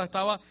postrero. Marta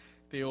estaba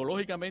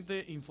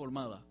teológicamente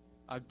informada,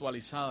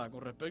 actualizada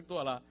con respecto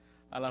a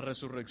la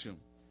resurrección.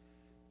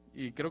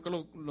 Y creo que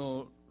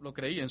lo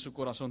creía en su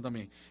corazón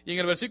también. Y en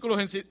el versículo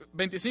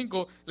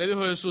 25 le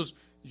dijo Jesús,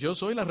 yo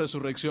soy la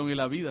resurrección y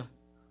la vida.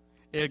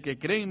 El que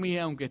cree en mí,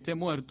 aunque esté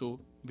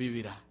muerto,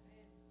 vivirá.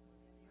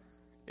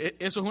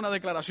 Eso es una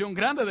declaración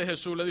grande de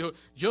Jesús. Le dijo,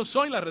 yo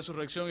soy la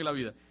resurrección y la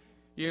vida.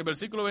 Y en el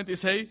versículo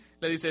 26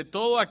 le dice,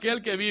 todo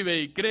aquel que vive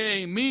y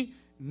cree en mí,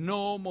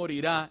 no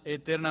morirá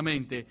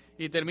eternamente.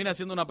 Y termina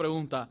haciendo una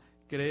pregunta,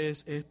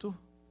 ¿crees esto?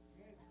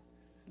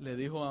 Le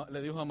dijo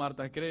a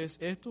Marta,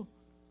 ¿crees esto?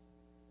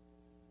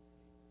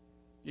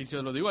 Y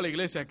se lo digo a la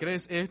iglesia,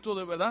 ¿crees esto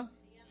de verdad?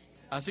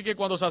 Así que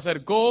cuando se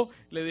acercó,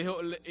 le dijo,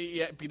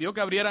 y pidió que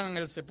abrieran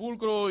el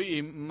sepulcro,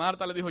 y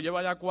Marta le dijo,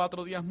 lleva ya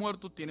 4 días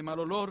muerto, tiene mal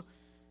olor.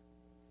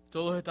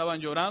 Todos estaban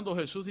llorando.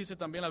 Jesús dice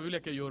también en la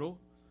Biblia que lloró.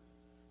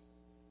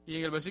 Y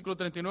en el versículo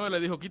 39 le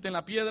dijo, quiten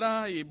la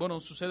piedra, y bueno,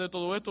 sucede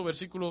todo esto.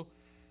 ¿Es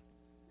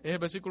el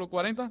versículo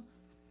 40?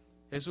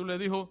 Jesús le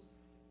dijo,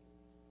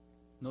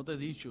 ¿no te he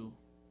dicho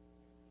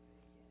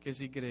que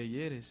si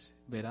creyeres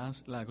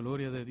verás la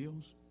gloria de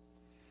Dios?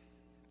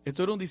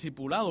 Esto era un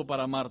discipulado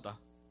para Marta.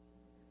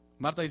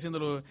 Marta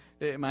diciéndole,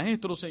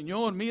 maestro,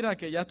 Señor, mira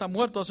que ya está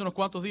muerto hace unos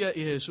cuantos días. Y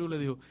Jesús le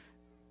dijo,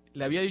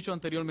 le había dicho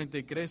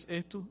anteriormente, ¿crees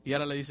esto? Y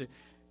ahora le dice,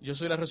 yo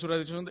soy la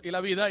resurrección y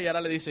la vida. Y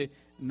ahora le dice,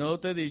 ¿no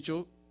te he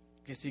dicho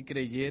que si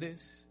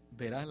creyeres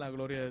verás la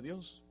gloria de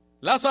Dios?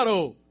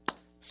 Lázaro,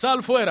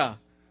 sal fuera.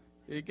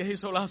 ¿Y qué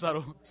hizo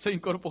Lázaro? Se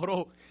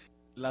incorporó.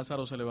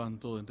 Lázaro se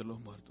levantó de entre los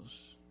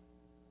muertos.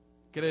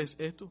 ¿Crees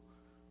esto?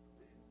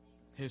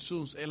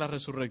 Jesús es la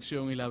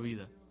resurrección y la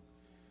vida.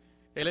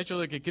 El hecho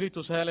de que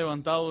Cristo se haya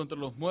levantado entre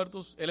los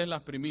muertos, Él es la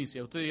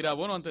primicia. Usted dirá,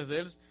 bueno, antes de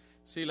Él,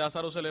 sí,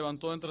 Lázaro se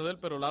levantó entre de Él,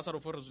 pero Lázaro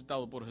fue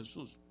resucitado por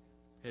Jesús.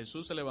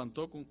 Jesús se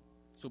levantó con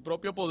su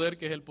propio poder,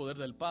 que es el poder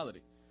del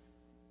Padre.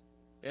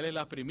 Él es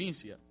la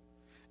primicia.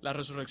 La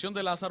resurrección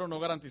de Lázaro no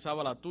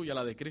garantizaba la tuya,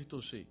 la de Cristo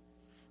sí.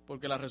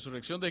 Porque la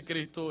resurrección de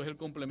Cristo es el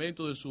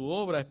complemento de su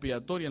obra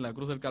expiatoria en la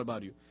cruz del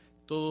Calvario.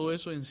 Todo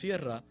eso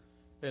encierra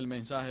el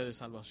mensaje de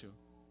salvación.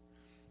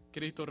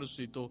 Cristo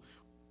resucitó.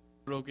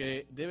 Lo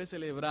que debe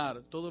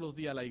celebrar todos los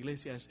días la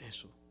iglesia es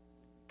eso.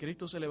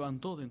 Cristo se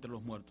levantó de entre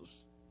los muertos.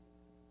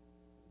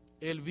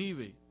 Él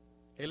vive,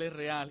 Él es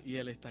real y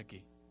Él está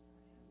aquí.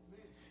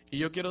 Y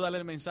yo quiero darle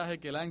el mensaje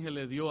que el ángel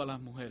le dio a las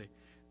mujeres.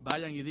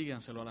 Vayan y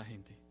díganselo a la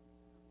gente.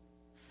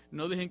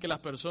 No dejen que las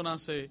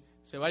personas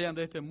se vayan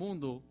de este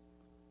mundo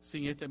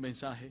sin este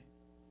mensaje.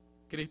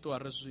 Cristo ha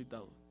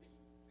resucitado.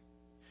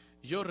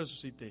 Yo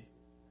resucité.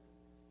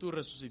 tú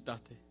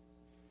resucitaste.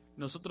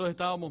 Nosotros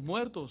estábamos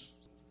muertos.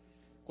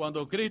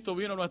 Cuando Cristo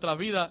vino a nuestras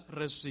vidas,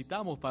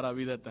 resucitamos para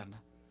vida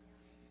eterna.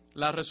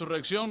 La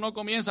resurrección no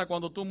comienza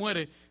cuando tú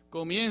mueres,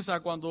 comienza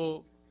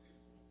cuando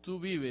tú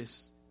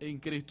vives en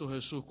Cristo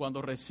Jesús,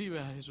 cuando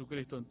recibes a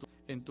Jesucristo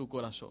en tu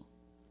corazón.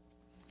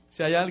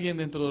 Si hay alguien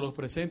dentro de los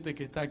presentes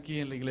que está aquí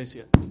en la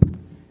iglesia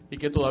y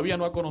que todavía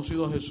no ha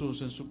conocido a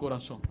Jesús en su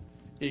corazón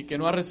y que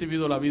no ha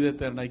recibido la vida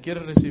eterna y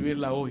quiere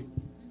recibirla hoy,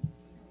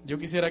 yo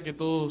quisiera que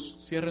todos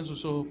cierren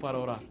sus ojos para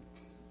orar.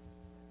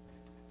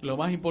 Lo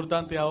más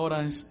importante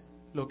ahora es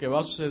lo que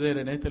va a suceder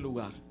en este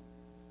lugar,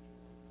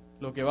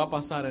 lo que va a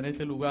pasar en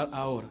este lugar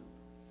ahora.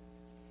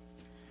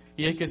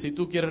 Y es que si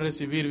tú quieres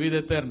recibir vida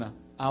eterna,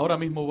 ahora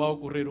mismo va a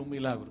ocurrir un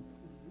milagro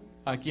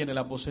aquí en el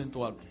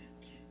aposento alto.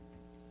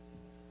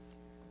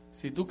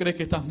 Si tú crees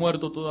que estás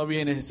muerto todavía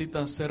y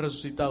necesitas ser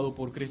resucitado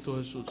por Cristo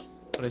Jesús,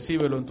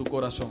 recíbelo en tu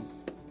corazón.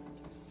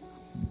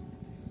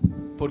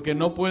 Porque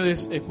no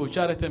puedes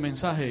escuchar este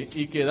mensaje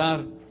y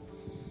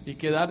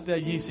quedarte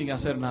allí sin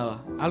hacer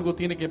nada. Algo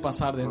tiene que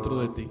pasar dentro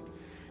de ti.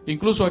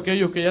 Incluso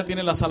aquellos que ya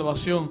tienen la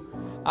salvación,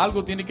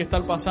 algo tiene que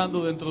estar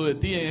pasando dentro de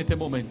ti en este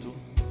momento.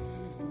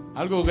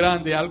 Algo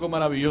grande, algo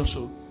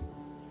maravilloso.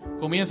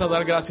 Comienza a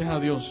dar gracias a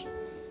Dios.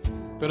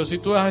 Pero si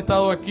tú has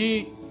estado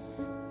aquí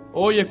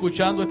hoy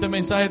escuchando este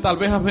mensaje, tal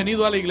vez has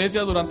venido a la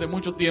iglesia durante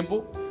mucho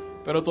tiempo,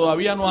 pero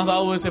todavía no has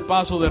dado ese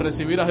paso de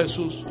recibir a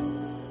Jesús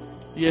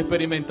y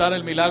experimentar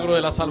el milagro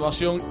de la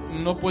salvación.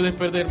 No puedes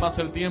perder más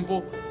el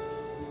tiempo.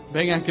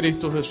 Ven a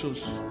Cristo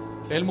Jesús.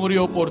 Él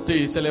murió por ti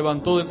y se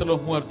levantó de entre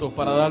los muertos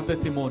para dar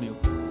testimonio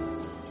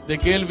de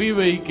que Él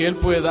vive y que Él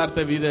puede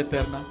darte vida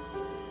eterna.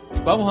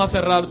 Vamos a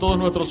cerrar todos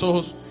nuestros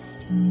ojos,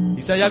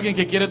 y si hay alguien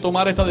que quiere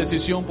tomar esta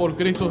decisión por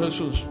Cristo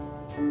Jesús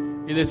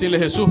y decirle: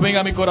 Jesús, ven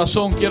a mi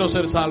corazón, quiero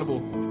ser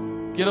salvo,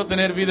 quiero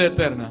tener vida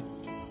eterna,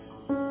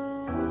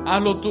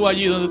 hazlo tú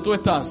allí donde tú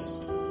estás,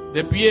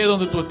 de pie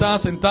donde tú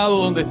estás, sentado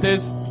donde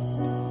estés.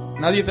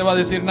 Nadie te va a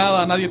decir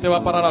nada, nadie te va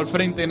a parar al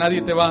frente,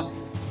 nadie te va...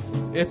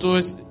 Esto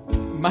es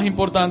más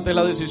importante,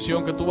 la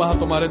decisión que tú vas a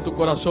tomar en tu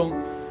corazón.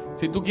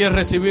 Si tú quieres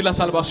recibir la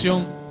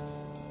salvación,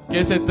 que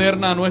es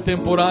eterna, no es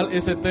temporal,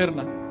 es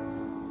eterna.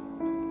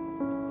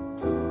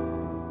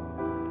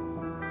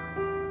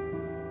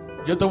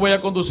 Yo te voy a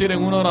conducir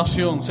en una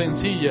oración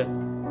sencilla,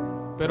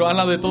 pero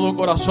hazla de todo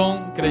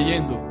corazón,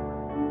 creyendo.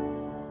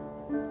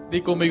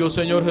 Di conmigo: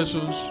 Señor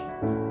Jesús,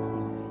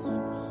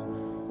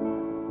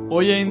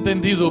 hoy he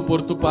entendido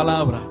por tu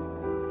palabra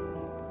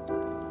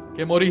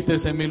que moriste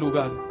en mi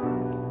lugar,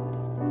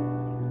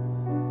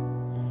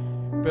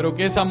 pero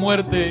que esa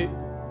muerte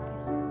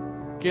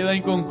queda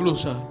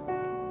inconclusa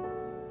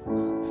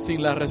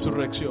sin la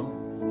resurrección.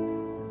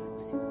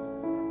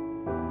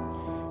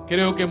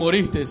 Creo que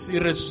moriste y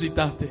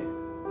resucitaste.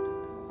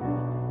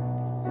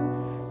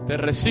 Te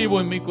recibo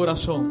en mi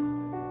corazón.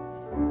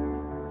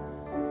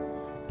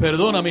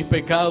 Perdona mis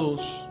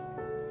pecados.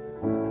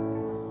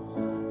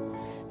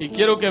 Y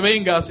quiero que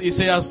vengas y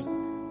seas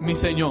mi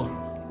Señor.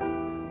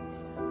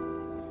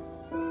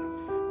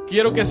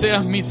 Quiero que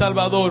seas mi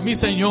Salvador, mi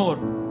Señor,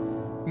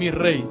 mi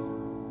Rey.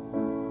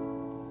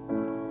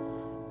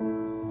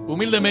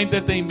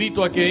 Humildemente te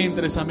invito a que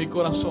entres a mi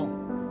corazón.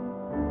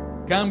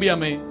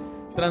 Cámbiame,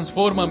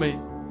 transfórmame.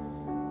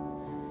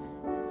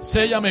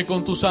 Séllame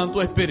con tu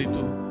Santo Espíritu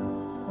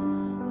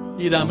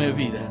y dame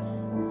vida.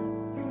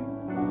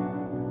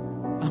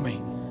 Amén.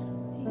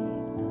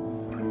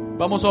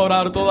 Vamos a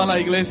orar toda la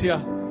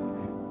iglesia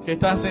que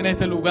estás en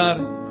este lugar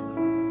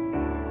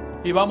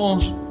y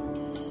vamos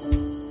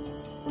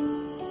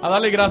a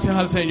darle gracias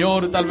al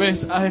Señor. Tal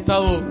vez has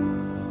estado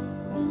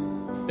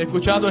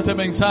escuchando este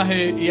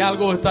mensaje y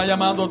algo está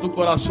llamando a tu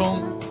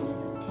corazón.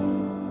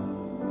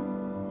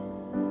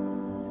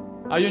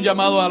 Hay un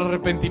llamado al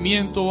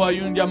arrepentimiento,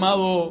 hay un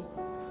llamado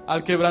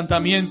al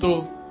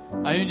quebrantamiento,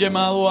 hay un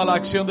llamado a la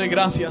acción de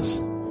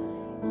gracias.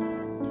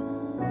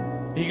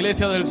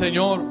 Iglesia del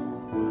Señor,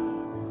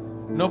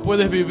 no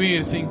puedes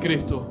vivir sin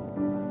Cristo.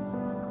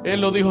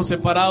 Él lo dijo: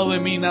 separado de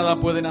mí nada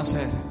pueden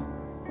hacer.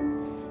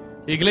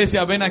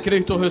 Iglesia, ven a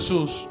Cristo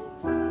Jesús.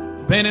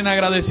 Ven en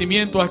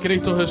agradecimiento a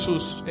Cristo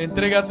Jesús.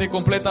 Entrégate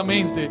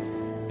completamente.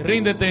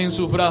 Ríndete en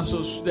sus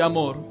brazos de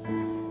amor.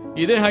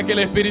 Y deja que el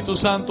Espíritu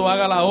Santo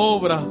haga la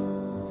obra.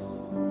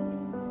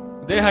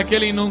 Deja que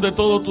Él inunde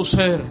todo tu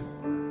ser.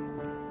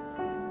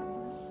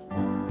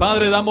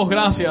 Padre, damos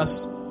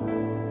gracias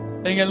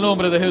en el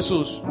nombre de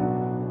Jesús.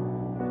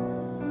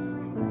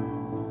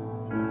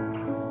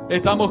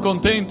 Estamos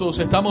contentos,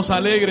 estamos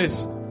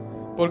alegres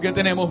porque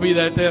tenemos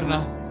vida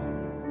eterna.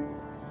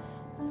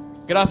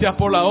 Gracias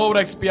por la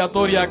obra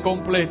expiatoria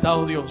completa,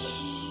 oh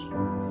Dios.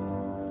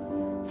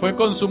 Fue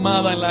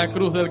consumada en la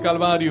cruz del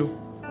Calvario.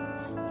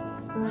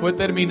 Fue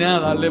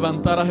terminada al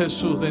levantar a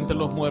Jesús de entre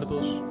los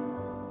muertos.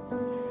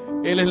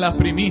 Él es la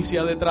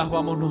primicia, detrás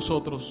vamos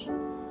nosotros.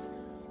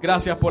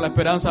 Gracias por la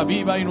esperanza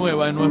viva y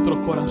nueva en nuestros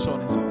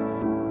corazones.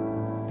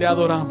 Te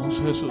adoramos,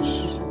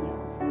 Jesús.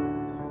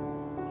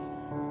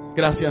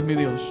 Gracias, mi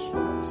Dios.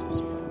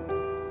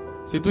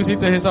 Si tú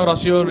hiciste esa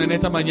oración en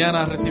esta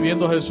mañana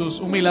recibiendo a Jesús,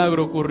 un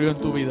milagro ocurrió en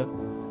tu vida.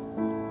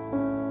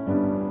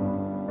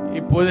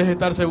 puedes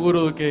estar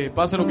seguro de que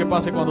pase lo que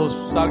pase cuando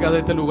salgas de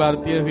este lugar,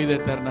 tienes vida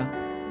eterna.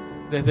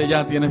 Desde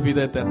ya tienes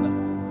vida eterna.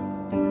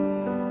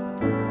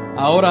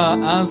 Ahora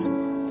haz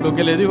lo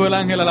que le dijo el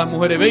ángel a las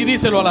mujeres. Ve y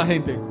díselo a la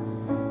gente.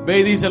 Ve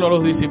y díselo a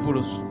los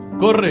discípulos.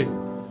 Corre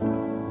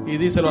y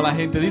díselo a la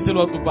gente.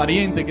 Díselo a tu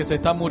pariente que se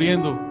está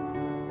muriendo.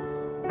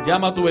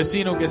 Llama a tu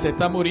vecino que se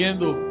está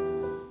muriendo.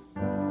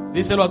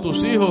 Díselo a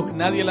tus hijos.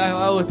 Nadie le ha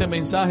dado este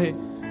mensaje.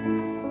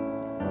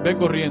 Ve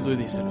corriendo y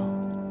díselo.